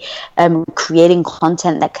really creating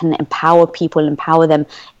content that can empower people, empower them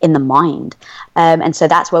in the mind? And so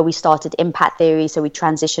that's where we started Impact Theory. So we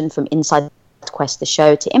transitioned from Inside Quest the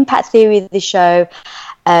show to Impact Theory the show.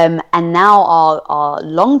 And now our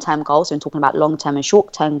long-term goals, so I'm talking about long-term and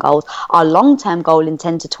short-term goals, our long-term goal in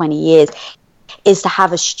 10 to 20 years is to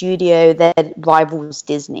have a studio that rivals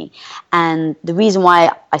Disney. And the reason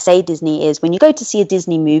why I say Disney is when you go to see a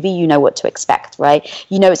Disney movie, you know what to expect, right?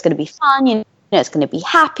 You know it's going to be fun, you know it's going to be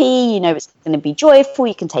happy, you know it's going to be joyful,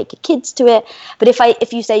 you can take your kids to it. But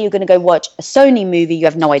if you say you're going to go watch a Sony movie, you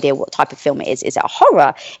have no idea what type of film it is. Is it a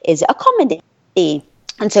horror? Is it a comedy?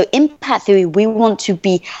 And so Impact Theory, we want to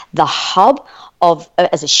be the hub of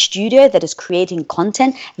as a studio that is creating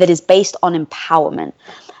content that is based on empowerment,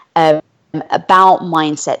 about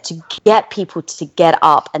mindset, to get people to get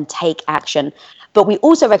up and take action. But we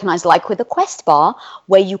also recognize, like with the Quest bar,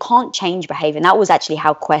 where you can't change behavior. And that was actually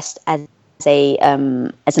how Quest as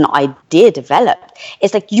an idea developed.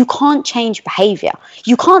 It's like you can't change behavior.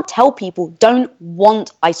 You can't tell people don't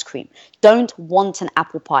want ice cream, don't want an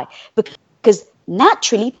apple pie, because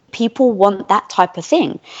naturally people want that type of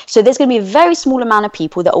thing. So there's going to be a very small amount of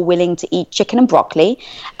people that are willing to eat chicken and broccoli,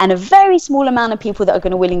 and a very small amount of people that are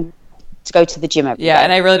going to willing to go to the gym every day.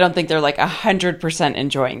 And I really don't think they're like 100%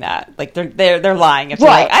 enjoying that. Like they're lying if they're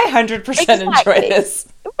like, I 100% enjoy this.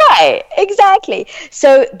 Right, exactly.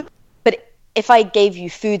 So, but if I gave you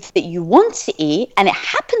food that you want to eat and it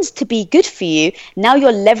happens to be good for you, now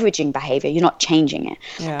you're leveraging behavior, you're not changing it.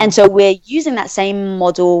 Yeah. And so we're using that same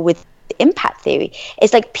model with Impact Theory.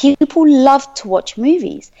 It's like people love to watch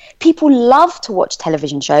movies. People love to watch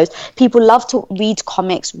television shows. People love to read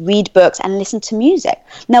comics, read books, and listen to music.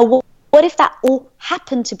 Now, what if that all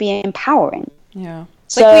happened to be empowering? Yeah.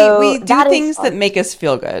 So like we do things that make us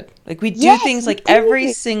feel good. Like we do things like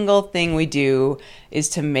every single thing we do is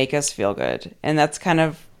to make us feel good. And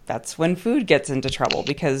that's when food gets into trouble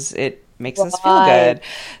because it makes us feel good.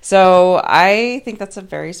 So I think that's a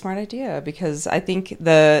very smart idea, because I think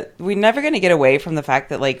we're never going to get away from the fact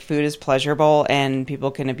that like food is pleasurable and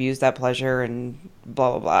people can abuse that pleasure and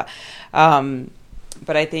blah, blah, blah.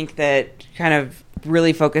 But I think that kind of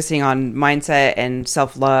really focusing on mindset and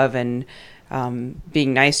self-love and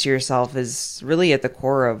being nice to yourself is really at the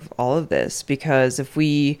core of all of this. Because if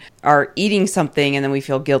we are eating something and then we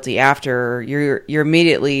feel guilty after, you're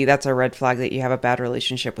immediately, that's a red flag that you have a bad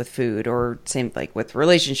relationship with food, or same like with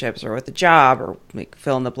relationships or with a job, or like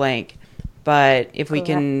fill in the blank. But if we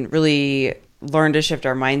can really learn to shift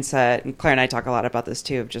our mindset, and Claire and I talk a lot about this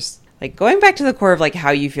too, of just like going back to the core of like how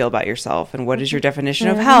you feel about yourself and what is your definition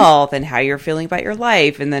of health and how you're feeling about your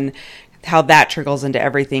life, and then how that trickles into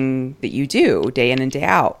everything that you do day in and day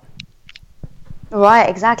out. Right,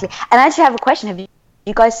 exactly. And I actually have a question. Have you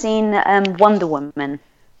guys seen Wonder Woman?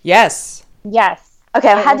 Yes. Yes. Okay,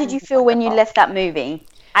 how did you feel when you left that movie?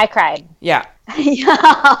 I cried. Yeah.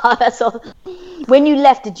 Yeah, that's all. When you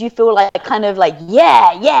left, did you feel like kind of like,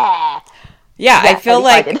 yeah? Yeah, I felt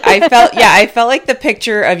like the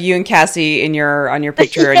picture of you and Cassie on your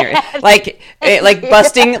picture, and your like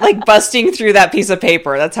busting through that piece of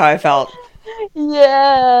paper. That's how I felt.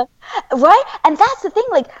 Yeah, right. And that's the thing.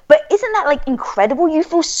 Like, but isn't that like incredible? You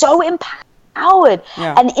feel so empowered,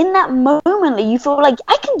 and in that moment, you feel like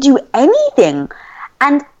I can do anything.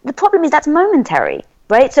 And the problem is that's momentary.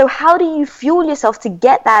 Right? So how do you fuel yourself to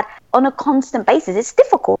get that on a constant basis? It's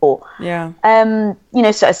difficult. Yeah.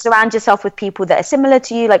 So surround yourself with people that are similar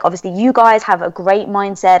to you. Like obviously you guys have a great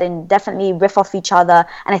mindset and definitely riff off each other.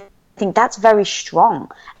 And I think that's very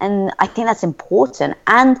strong. And I think that's important.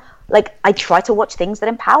 And like I try to watch things that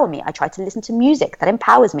empower me. I try to listen to music that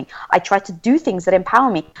empowers me. I try to do things that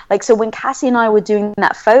empower me. Like so when Cassie and I were doing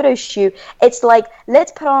that photo shoot, it's like,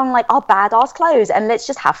 let's put on like our badass clothes and let's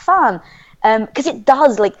just have fun. Because it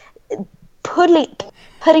does, like,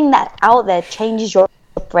 putting that out there changes your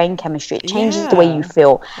brain chemistry. It changes the way you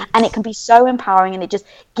feel. And it can be so empowering, and it just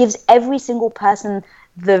gives every single person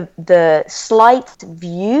the slight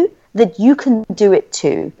view that you can do it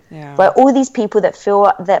too. Yeah. Right? All these people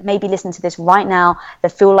that maybe listen to this right now,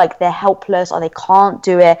 that feel like they're helpless or they can't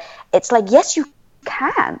do it. It's like, yes, you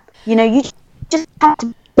can. You know, you just have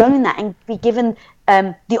to own that and be given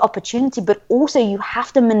the opportunity, but also you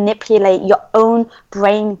have to manipulate your own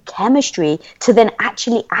brain chemistry to then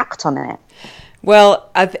actually act on it. Well,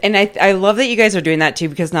 I love that you guys are doing that too,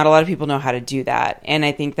 because not a lot of people know how to do that. And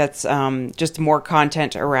I think that's just more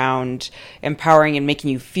content around empowering and making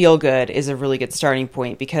you feel good is a really good starting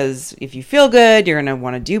point, because if you feel good, you're going to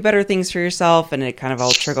want to do better things for yourself, and it kind of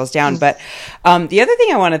all trickles down. But the other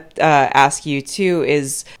thing I want to ask you too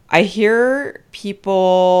is, I hear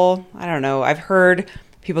people, I don't know, I've heard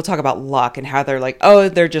people talk about luck and how they're like, oh,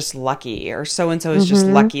 they're just lucky, or so-and-so is just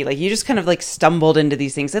lucky. Like, you just kind of like stumbled into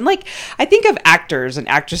these things. And like, I think of actors and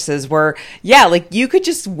actresses where, yeah, like you could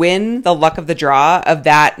just win the luck of the draw of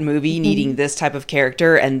that movie needing this type of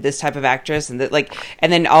character and this type of actress. And that, like,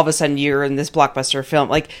 and then all of a sudden you're in this blockbuster film.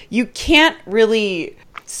 Like, you can't really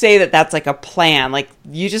say that that's like a plan. Like,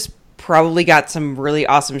 you just probably got some really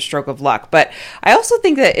awesome stroke of luck. But I also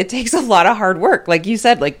think that it takes a lot of hard work. Like you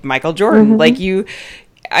said, like Michael Jordan, like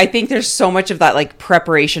I think there's so much of that like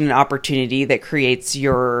preparation and opportunity that creates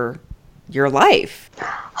your life.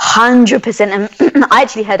 100%. And I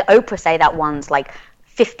actually heard Oprah say that once, like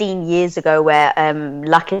 15 years ago, where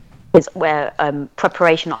luck is where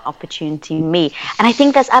preparation and opportunity meet. And I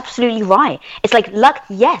think that's absolutely right. It's like luck,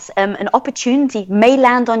 yes, an opportunity may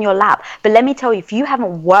land on your lap, but let me tell you, if you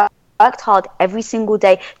haven't worked hard every single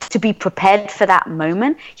day to be prepared for that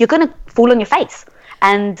moment, you're going to fall on your face.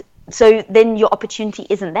 And so then your opportunity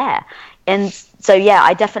isn't there. And so, yeah,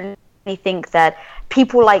 I definitely think that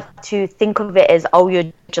people like to think of it as, oh,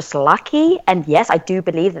 you're just lucky. And yes, I do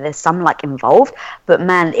believe that there's some luck involved, but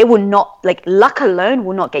man, it will not, like, luck alone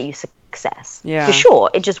will not get you success. Yeah. For sure.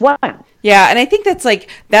 It just won't. Yeah. And I think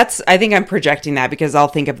I think I'm projecting that, because I'll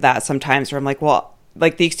think of that sometimes where I'm like, well,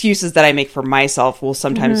 like the excuses that I make for myself will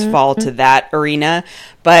sometimes fall to that arena,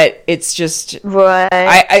 but it's just, right.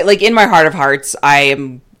 I like, in my heart of hearts, I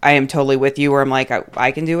am totally with you, where I'm like,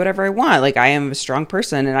 I can do whatever I want. Like, I am a strong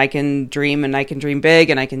person, and I can dream, and I can dream big,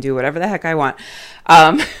 and I can do whatever the heck I want,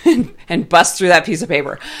 and bust through that piece of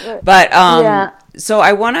paper. But so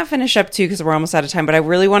I want to finish up too, because we're almost out of time. But I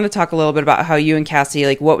really want to talk a little bit about how you and Cassie,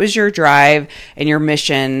 like, what was your drive and your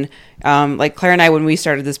mission? Like Claire and I, when we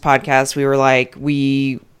started this podcast, we were like,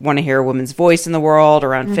 we want to hear a woman's voice in the world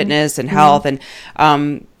around fitness and health, and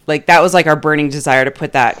like that was like our burning desire to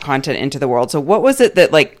put that content into the world. So what was it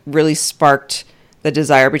that like really sparked the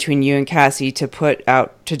desire between you and Cassie to put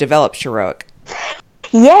out, to develop Sheroic?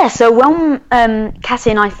 Yeah, so when Cassie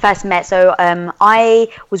and I first met, so I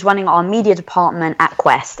was running our media department at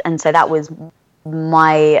Quest, and so that was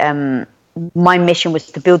my my mission was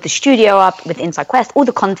to build the studio up with Inside Quest, all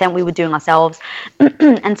the content we were doing ourselves.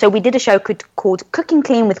 And so we did a show called Cooking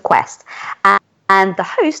Clean with Quest, and the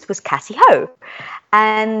host was Cassie Ho.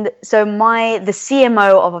 And so the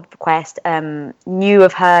CMO of Quest knew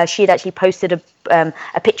of her. She had actually posted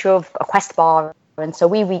a picture of a Quest bar, and so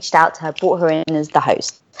we reached out to her, brought her in as the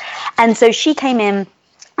host. And so she came in,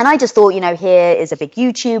 and I just thought, you know, here is a big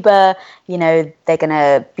YouTuber, you know, they're going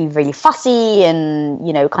to be really fussy and,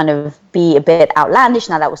 you know, kind of be a bit outlandish.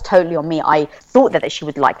 Now, that was totally on me. I thought that she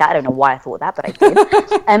would like that. I don't know why I thought that, but I did.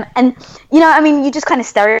 And, you know, I mean, you just kind of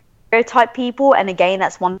stereotype people. And again,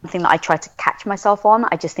 that's one thing that I try to catch myself on.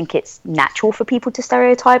 I just think it's natural for people to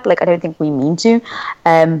stereotype. Like, I don't think we mean to.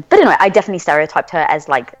 But anyway, I definitely stereotyped her as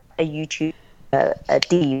like a YouTuber, a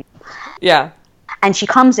D. Yeah. And she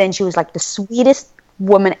comes in, she was like the sweetest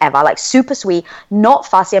woman ever, like super sweet, not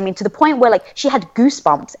fussy. I mean, to the point where like she had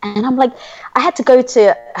goosebumps, and I'm like, I had to go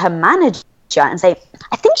to her manager and say,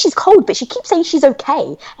 I think she's cold, but she keeps saying she's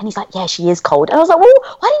okay. And he's like, yeah, she is cold. And I was like, well,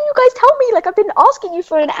 why didn't you guys tell me? Like, I've been asking you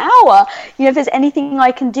for an hour, you know, if there's anything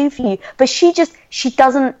I can do for you. But she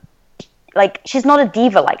doesn't, like, she's not a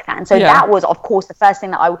diva like that. And so that was, of course, the first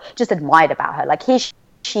thing that I just admired about her. Like, here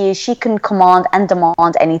she can command and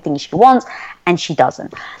demand anything she wants, and she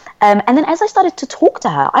doesn't. And then as I started to talk to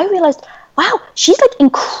her, I realized, wow, she's like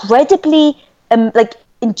incredibly like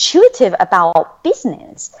intuitive about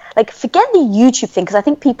business. Like, forget the YouTube thing, because I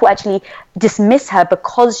think people actually dismiss her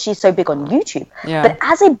because she's so big on YouTube. Yeah. But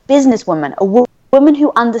as a businesswoman, a woman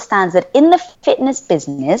who understands that in the fitness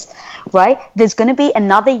business, right, there's going to be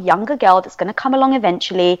another younger girl that's going to come along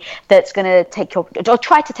eventually that's going to take your, or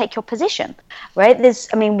try to take your position, right?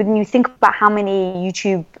 I mean, when you think about how many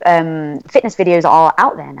YouTube fitness videos are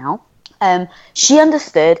out there now, she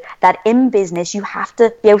understood that in business, you have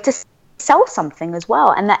to be able to sell something as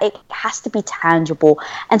well, and that it has to be tangible.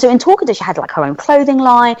 And so in talking to her, she had like her own clothing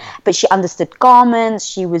line, but she understood garments.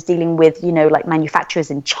 She was dealing with, you know, like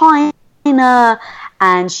manufacturers in China,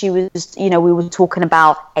 and she was, you know, we were talking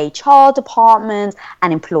about HR departments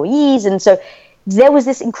and employees. And so there was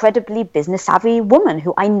this incredibly business savvy woman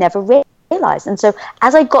who I never realized. And so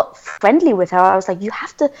as I got friendly with her, I was like, you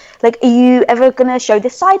have to, like, are you ever going to show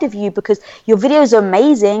this side of you? Because your videos are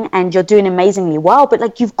amazing and you're doing amazingly well, but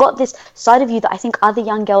like, you've got this side of you that I think other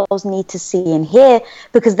young girls need to see and hear,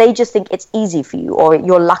 because they just think it's easy for you, or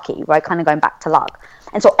you're lucky, right? Kind of going back to luck.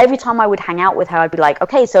 And so every time I would hang out with her, I'd be like,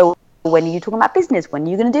 okay, so when are you talking about business? When are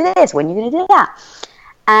you going to do this? When are you going to do that?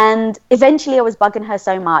 And eventually I was bugging her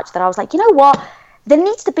so much that I was like, you know what? There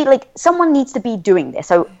needs to be, like, someone needs to be doing this.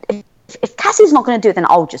 So if Cassie's not going to do it, then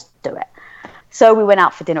I'll just do it. So we went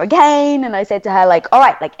out for dinner again, and I said to her, like, all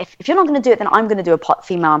right, like, if you're not going to do it, then I'm going to do a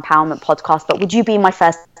female empowerment podcast, but would you be my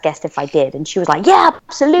first guest if I did? And she was like, yeah,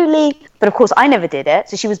 absolutely. But of course I never did it,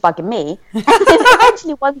 so she was bugging me. And then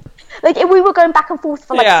eventually we were going back and forth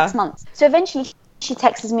for 6 months. So eventually she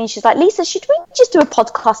texts me, she's like, Lisa, should we just do a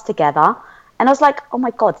podcast together? And I was like, oh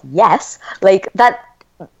my God, yes. Like, that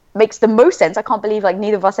makes the most sense. I can't believe, like,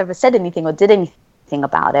 neither of us ever said anything or did anything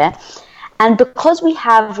about it. And because we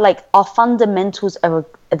have, like, our fundamentals are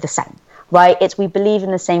the same, right? We believe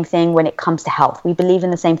in the same thing when it comes to health. We believe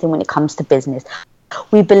in the same thing when it comes to business.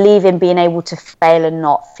 We believe in being able to fail and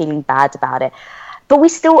not feeling bad about it. But we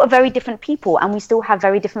still are very different people, and we still have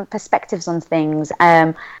very different perspectives on things.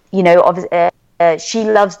 Obviously, she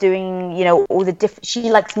loves doing, all the she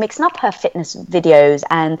likes mixing up her fitness videos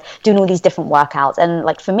and doing all these different workouts. And,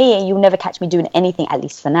 like, for me, you'll never catch me doing anything, at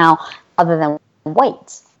least for now, other than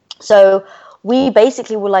weights. So we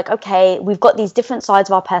basically were like, okay, we've got these different sides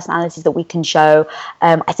of our personalities that we can show.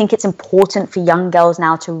 I think it's important for young girls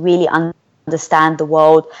now to really understand the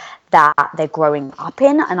world that they're growing up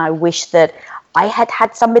in. And I wish that I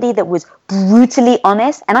had somebody that was brutally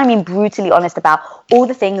honest, and I mean brutally honest, about all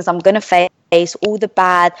the things I'm going to face, all the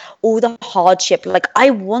bad, all the hardship. Like,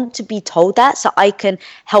 I want to be told that so I can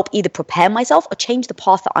help either prepare myself or change the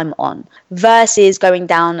path that I'm on, versus going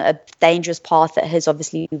down a dangerous path that has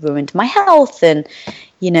obviously ruined my health and,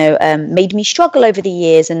 made me struggle over the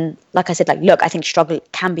years. And like I said, like, look, I think struggle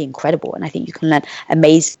can be incredible, and I think you can learn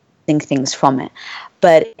amazing things from it.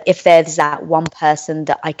 But if there's that one person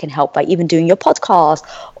that I can help by even doing your podcast,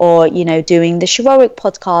 or, doing the Sheroic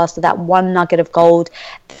podcast, or that one nugget of gold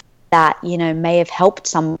that, may have helped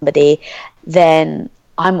somebody, then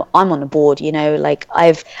I'm on the board. Like,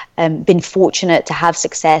 I've been fortunate to have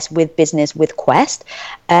success with business with Quest.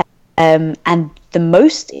 And the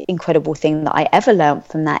most incredible thing that I ever learned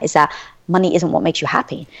from that is that money isn't what makes you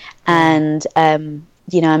happy. And,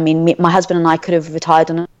 my husband and I could have retired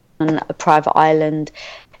on a private island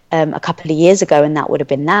a couple of years ago, and that would have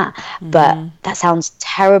been that. But that sounds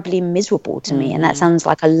terribly miserable to me, and that sounds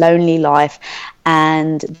like a lonely life,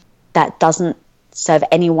 and that doesn't serve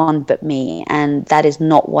anyone but me, and that is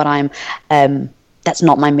not what that's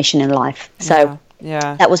not my mission in life. So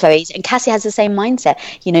yeah, that was very easy. And Cassie has the same mindset.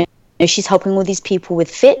 She's helping all these people with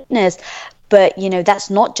fitness, but that's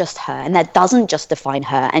not just her, and that doesn't just define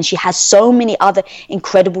her. And she has so many other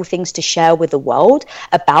incredible things to share with the world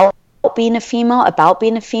about being a female,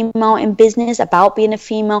 in business, about being a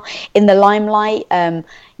female in the limelight.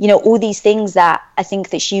 All these things that I think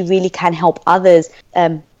that she really can help others.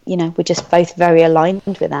 We're just both very aligned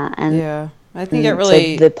with that. And yeah, I think it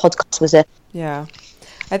really, so the podcast was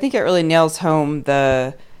I think it really nails home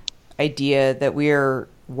the idea that we're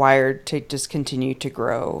wired to just continue to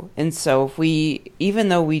grow. And so even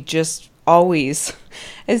though we just always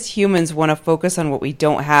as humans want to focus on what we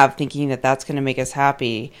don't have, thinking that that's going to make us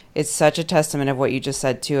happy, it's such a testament of what you just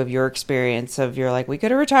said too, of your experience of, you're like, we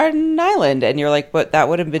could have retired on an island, and you're like, but that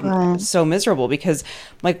would have been so miserable, because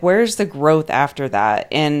like, where's the growth after that?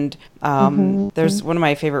 And there's one of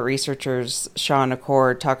my favorite researchers, Sean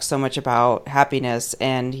Accord, talks so much about happiness,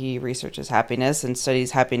 and he researches happiness and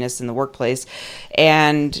studies happiness in the workplace,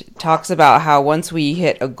 and talks about how once we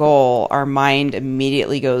hit a goal, our mind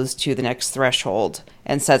immediately goes to the next threshold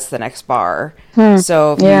and sets the next bar.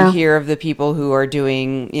 So if you hear of the people who are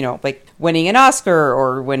doing, like winning an Oscar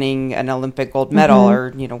or winning an Olympic gold medal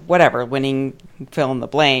or, whatever, winning fill in the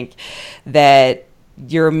blank, that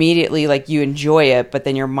you're immediately like, you enjoy it, but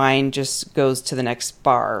then your mind just goes to the next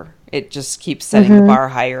bar. It just keeps setting the bar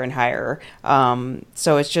higher and higher.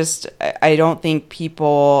 So it's just, I think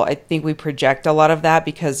we project a lot of that,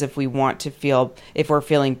 because if we're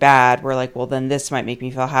feeling bad, we're like, well, then this might make me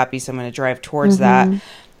feel happy, so I'm going to drive towards that.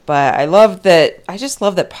 But I just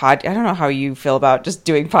love that I don't know how you feel about just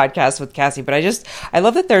doing podcasts with Cassie, but I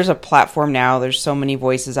love that there's a platform now. There's so many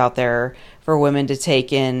voices out there for women to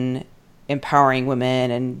take in, empowering women,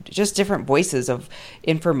 and just different voices of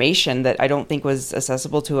information that I don't think was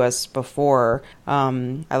accessible to us before.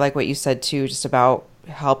 I like what you said too, just about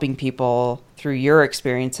helping people through your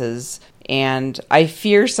experiences. And I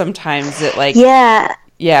fear sometimes that, like,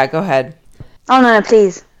 yeah, go ahead. Oh, no,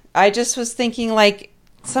 please. I just was thinking, like,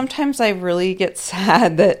 sometimes I really get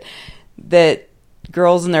sad that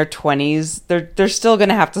girls in their 20s, they're still going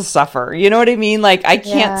to have to suffer. You know what I mean? Like, I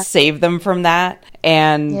can't save them from that.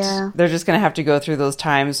 And they're just going to have to go through those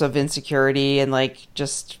times of insecurity and, like,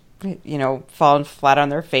 just, you know, falling flat on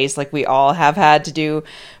their face like we all have had to do.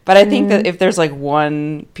 But I think that if there's, like,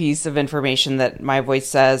 one piece of information that my voice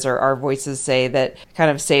says or our voices say that kind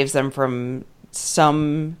of saves them from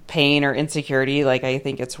some pain or insecurity, like, I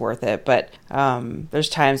think it's worth it. But there's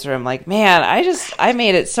times where I'm like, man, I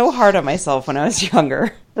made it so hard on myself when I was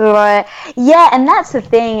younger. Right. Yeah, and that's the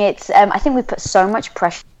thing. It's I think we put so much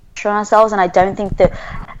pressure on ourselves, and I don't think that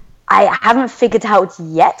I haven't figured out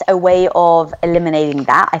yet a way of eliminating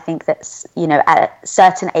that. I think that's, you know, at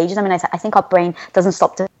certain ages, I mean, I think our brain doesn't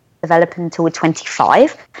stop developing until we're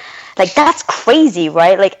 25. Like, that's crazy,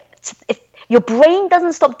 right? Like, if your brain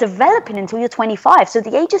doesn't stop developing until you're 25. So at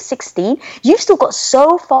the age of 16, you've still got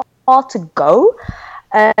so far to go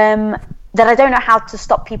that I don't know how to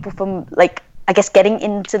stop people from, like, I guess, getting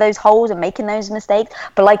into those holes and making those mistakes.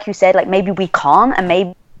 But like you said, like, maybe we can't, and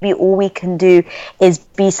maybe all we can do is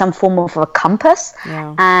be some form of a compass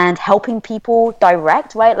and helping people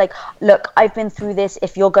direct, right? Like, look, I've been through this.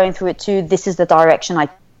 If you're going through it too, this is the direction I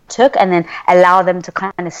took, and then allow them to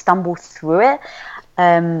kind of stumble through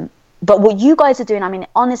it. But what you guys are doing, I mean,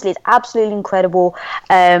 honestly, it's absolutely incredible.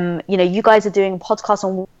 You know, you guys are doing podcasts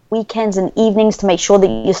on weekends and evenings to make sure that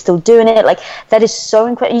you're still doing it. Like, that is so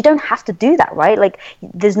incredible. You don't have to do that, right? Like,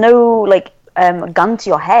 there's no, like, gun to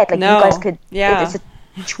your head. Like, you guys could, it's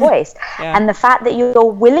a choice. And the fact that you're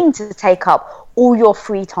willing to take up all your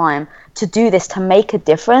free time to do this, to make a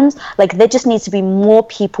difference, like, there just needs to be more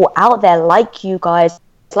people out there like you guys,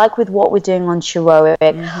 like with what we're doing on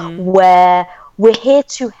Sheroic, where we're here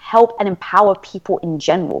to help and empower people in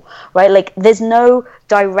general, right? Like, there's no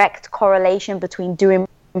direct correlation between doing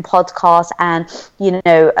podcasts and, you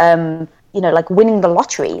know, like winning the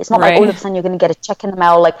lottery. It's not like all of a sudden you're going to get a check in the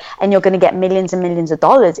mail, like, and you're going to get millions and millions of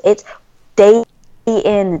dollars. It's day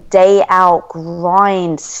in, day out,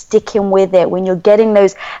 grind, sticking with it. When you're getting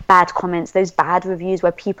those bad comments, those bad reviews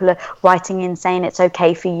where people are writing in saying it's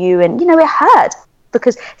okay for you, and, you know, it hurts,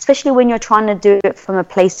 because especially when you're trying to do it from a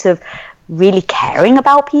place of really caring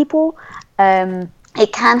about people,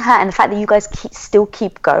 it can hurt. And the fact that you guys still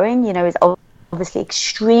keep going, you know, is obviously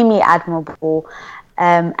extremely admirable.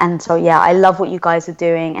 And so, yeah, I love what you guys are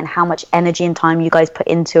doing and how much energy and time you guys put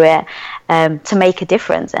into it to make a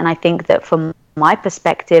difference. And I think that from my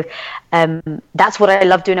perspective, that's what I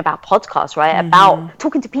love doing about podcasts, right? About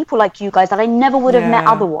talking to people like you guys that I never would have met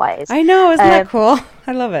otherwise. I know, isn't that cool?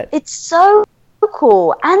 I love it. It's so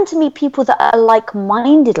cool. And to meet people that are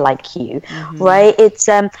like-minded like you, right? It's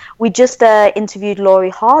we just interviewed Laurie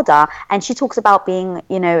Harder, and she talks about being,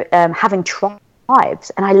 you know, having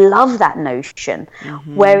tribes, and I love that notion,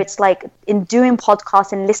 where it's like, in doing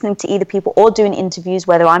podcasts and listening to either people or doing interviews,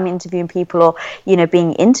 whether I'm interviewing people or, you know,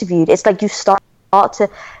 being interviewed, it's like you start to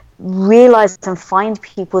realize and find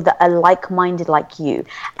people that are like-minded like you.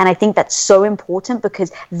 And I think that's so important,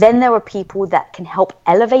 because then there are people that can help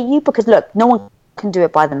elevate you, because look, no one can do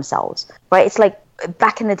it by themselves, right? It's like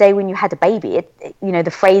back in the day when you had a baby, you know,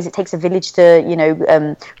 the phrase, it takes a village to, you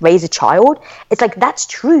know, raise a child. It's like, that's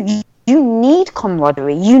true. You need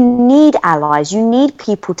camaraderie, you need allies, you need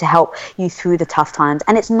people to help you through the tough times.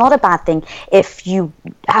 And it's not a bad thing if you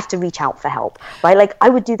have to reach out for help, right? Like, I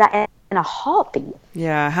would do that in a heartbeat.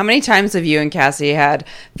 Yeah. How many times have you and Cassie had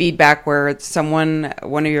feedback where one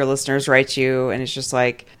of your listeners writes you and it's just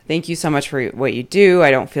like, thank you so much for what you do.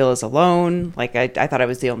 I don't feel as alone. Like, I thought I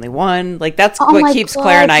was the only one. Like, that's what keeps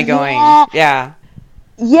Claire and I going. Yeah.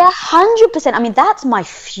 Yeah, 100%. I mean, that's my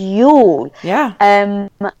fuel. Yeah.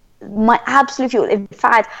 My absolute fuel. In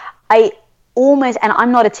fact, I almost, and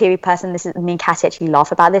I'm not a teary person, this is, me and Cassie actually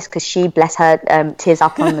laugh about this, because she, bless her, tears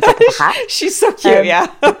up on the top of the hat. She's so cute.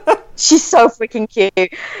 Yeah. She's so freaking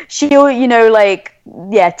cute. She'll, you know, like,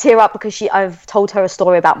 tear up because I've told her a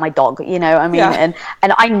story about my dog, you know, I mean, and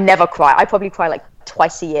I never cry. I probably cry like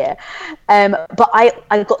twice a year. But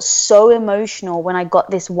I got so emotional when I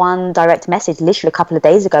got this one direct message literally a couple of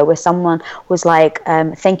days ago, where someone was like,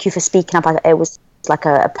 thank you for speaking up. It was like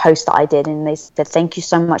a post that I did, and they said, thank you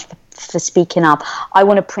so much for speaking up. I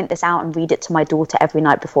want to print this out and read it to my daughter every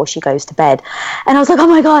night before she goes to bed. And I was like, oh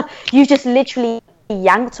my God, you just literally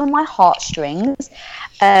yanked on my heartstrings.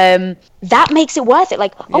 That makes it worth it.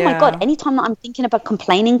 Like, oh my God, anytime that I'm thinking about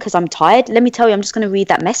complaining because I'm tired, let me tell you, I'm just going to read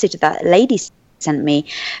that message that lady sent me,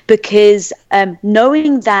 because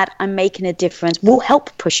knowing that I'm making a difference will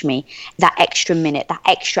help push me that extra minute, that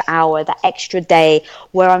extra hour, that extra day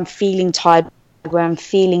where I'm feeling tired, where I'm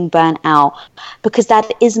feeling burnt out, because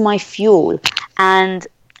that is my fuel. And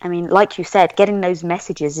I mean, like you said, getting those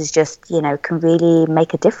messages is just, can really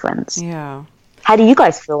make a difference. Yeah. How do you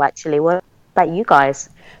guys feel, actually? What about you guys?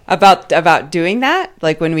 About doing that?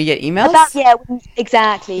 Like when we get emails?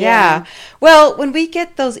 Exactly. Yeah. Well, when we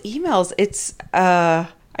get those emails, it's,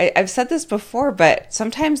 I've said this before, but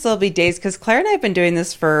sometimes there'll be days, because Claire and I have been doing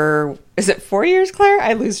this for, is it 4 years, Claire?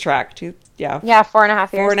 I lose track. Yeah,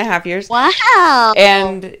 4.5 years. 4.5 years. Wow.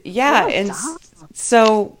 And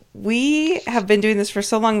so we have been doing this for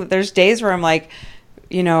so long that there's days where I'm like,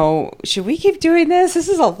 should we keep doing this? This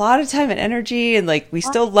is a lot of time and energy, and like we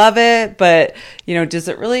still love it, but does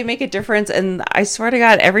it really make a difference? And I swear to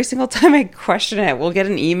God, every single time I question it, we'll get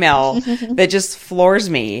an email that just floors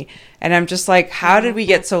me. And I'm just like, how did we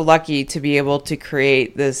get so lucky to be able to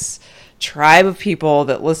create this tribe of people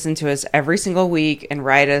that listen to us every single week and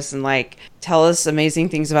write us and like tell us amazing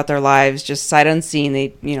things about their lives, just sight unseen?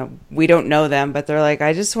 They, we don't know them, but they're like,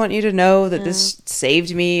 I just want you to know that this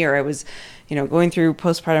saved me, or I was, going through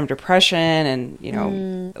postpartum depression, and,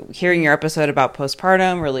 hearing your episode about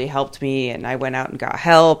postpartum really helped me, and I went out and got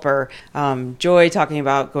help, or Joy talking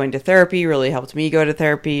about going to therapy really helped me go to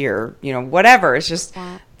therapy, or, whatever. It's just,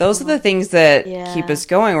 those are the things that keep us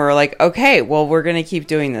going. We're like, okay, well, we're going to keep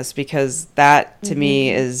doing this, because that to me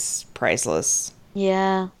is priceless.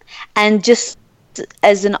 Yeah. And just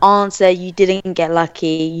as an answer, you didn't get lucky.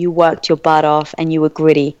 You worked your butt off and you were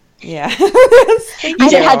gritty. Yeah. You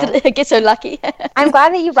didn't have to get so lucky. I'm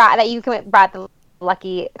glad that you brought the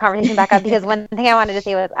lucky conversation back up, because one thing I wanted to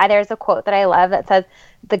say was, there's a quote that I love that says,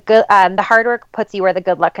 the hard work puts you where the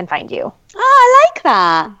good luck can find you. Oh, I like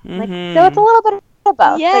that. So it's a little bit of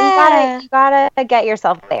both. Yeah. So you gotta get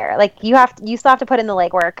yourself there. Like you still have to put in the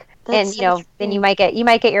legwork. And then you might get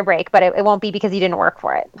your break, but it won't be because you didn't work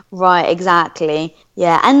for it. Right, exactly.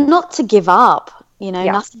 Yeah, and not to give up.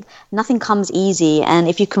 Nothing comes easy, and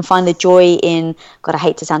if you can find the joy in, God, I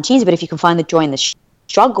hate to sound cheesy, but if you can find the joy in the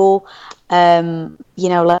struggle,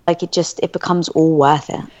 it becomes all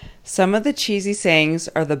worth it. Some of the cheesy sayings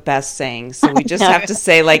are the best sayings, so we just have to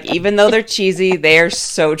say, like, even though they're cheesy, they are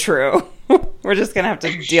so true. We're just gonna have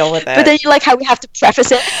to deal with it. But then you like how we have to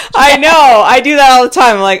preface it. I know. I do that all the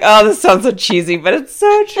time. I'm like, oh, this sounds so cheesy, but it's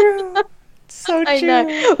so true. It's so true. I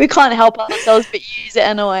know. We can't help ourselves but use it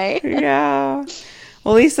in a way. Yeah.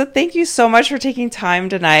 Well, Lisa, thank you so much for taking time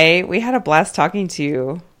tonight. We had a blast talking to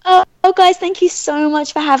you. Oh, guys, thank you so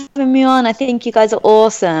much for having me on. I think you guys are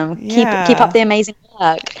awesome. Yeah. Keep up the amazing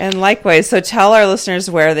work. And likewise. So tell our listeners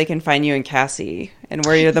where they can find you and Cassie, and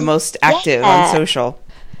where you're the most active on social.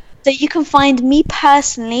 So you can find me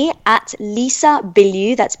personally at Lisa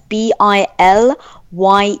Bilyeu, that's Bilyeu,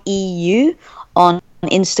 on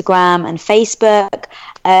Instagram and Facebook.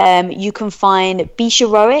 You can find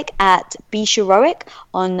Bisheroic at Bisheroic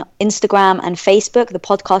on Instagram and Facebook. The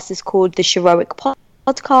podcast is called The Sheroic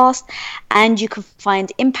Podcast. And you can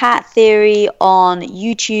find Impact Theory on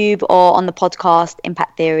YouTube, or on the podcast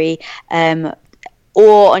Impact Theory,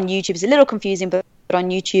 or on YouTube. It's a little confusing, but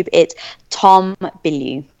on YouTube it's Tom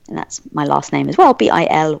Bilyeu. And that's my last name as well,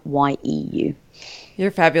 Bilyeu.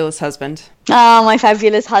 Your fabulous husband. Oh, my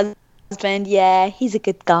fabulous husband. Yeah, he's a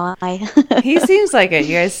good guy. He seems like it.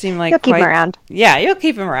 You guys seem like you'll keep him around. Yeah, you'll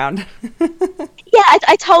keep him around. Yeah,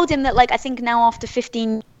 I told him that, like, I think now after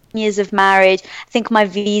 15 years of marriage, I think my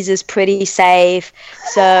visa's pretty safe.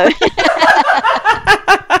 So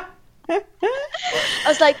I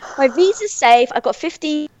was like, my visa's safe. I've got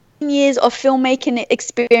 15 years of filmmaking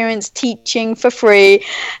experience teaching for free,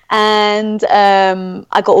 and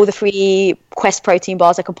I got all the free Quest protein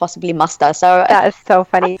bars I can possibly muster. So that is so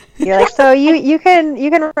funny. You're like, so you can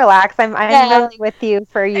relax. I'm really with you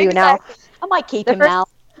for you now. I might keep him now.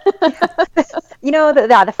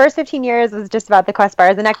 The first 15 years was just about the Quest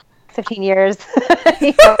bars. The next 15 years,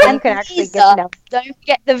 you can actually get to know. Don't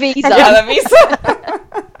forget the visa. Yeah, the visa.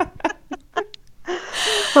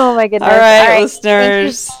 Oh my goodness! All right,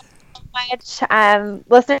 listeners.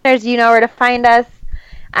 Listeners, you know where to find us.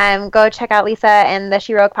 Go check out Lisa and the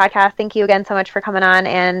Sheroic podcast. Thank you again so much for coming on,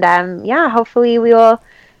 and hopefully we will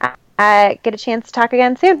get a chance to talk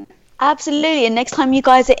again soon. Absolutely, and next time you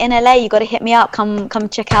guys are in LA, you got to hit me up. Come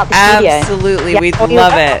check out the studio. Absolutely, we'd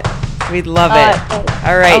love it. We'd love it.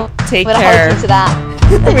 All right, take care. Hold you to that.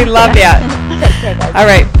 We love you. All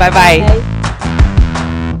right, bye-bye. Bye.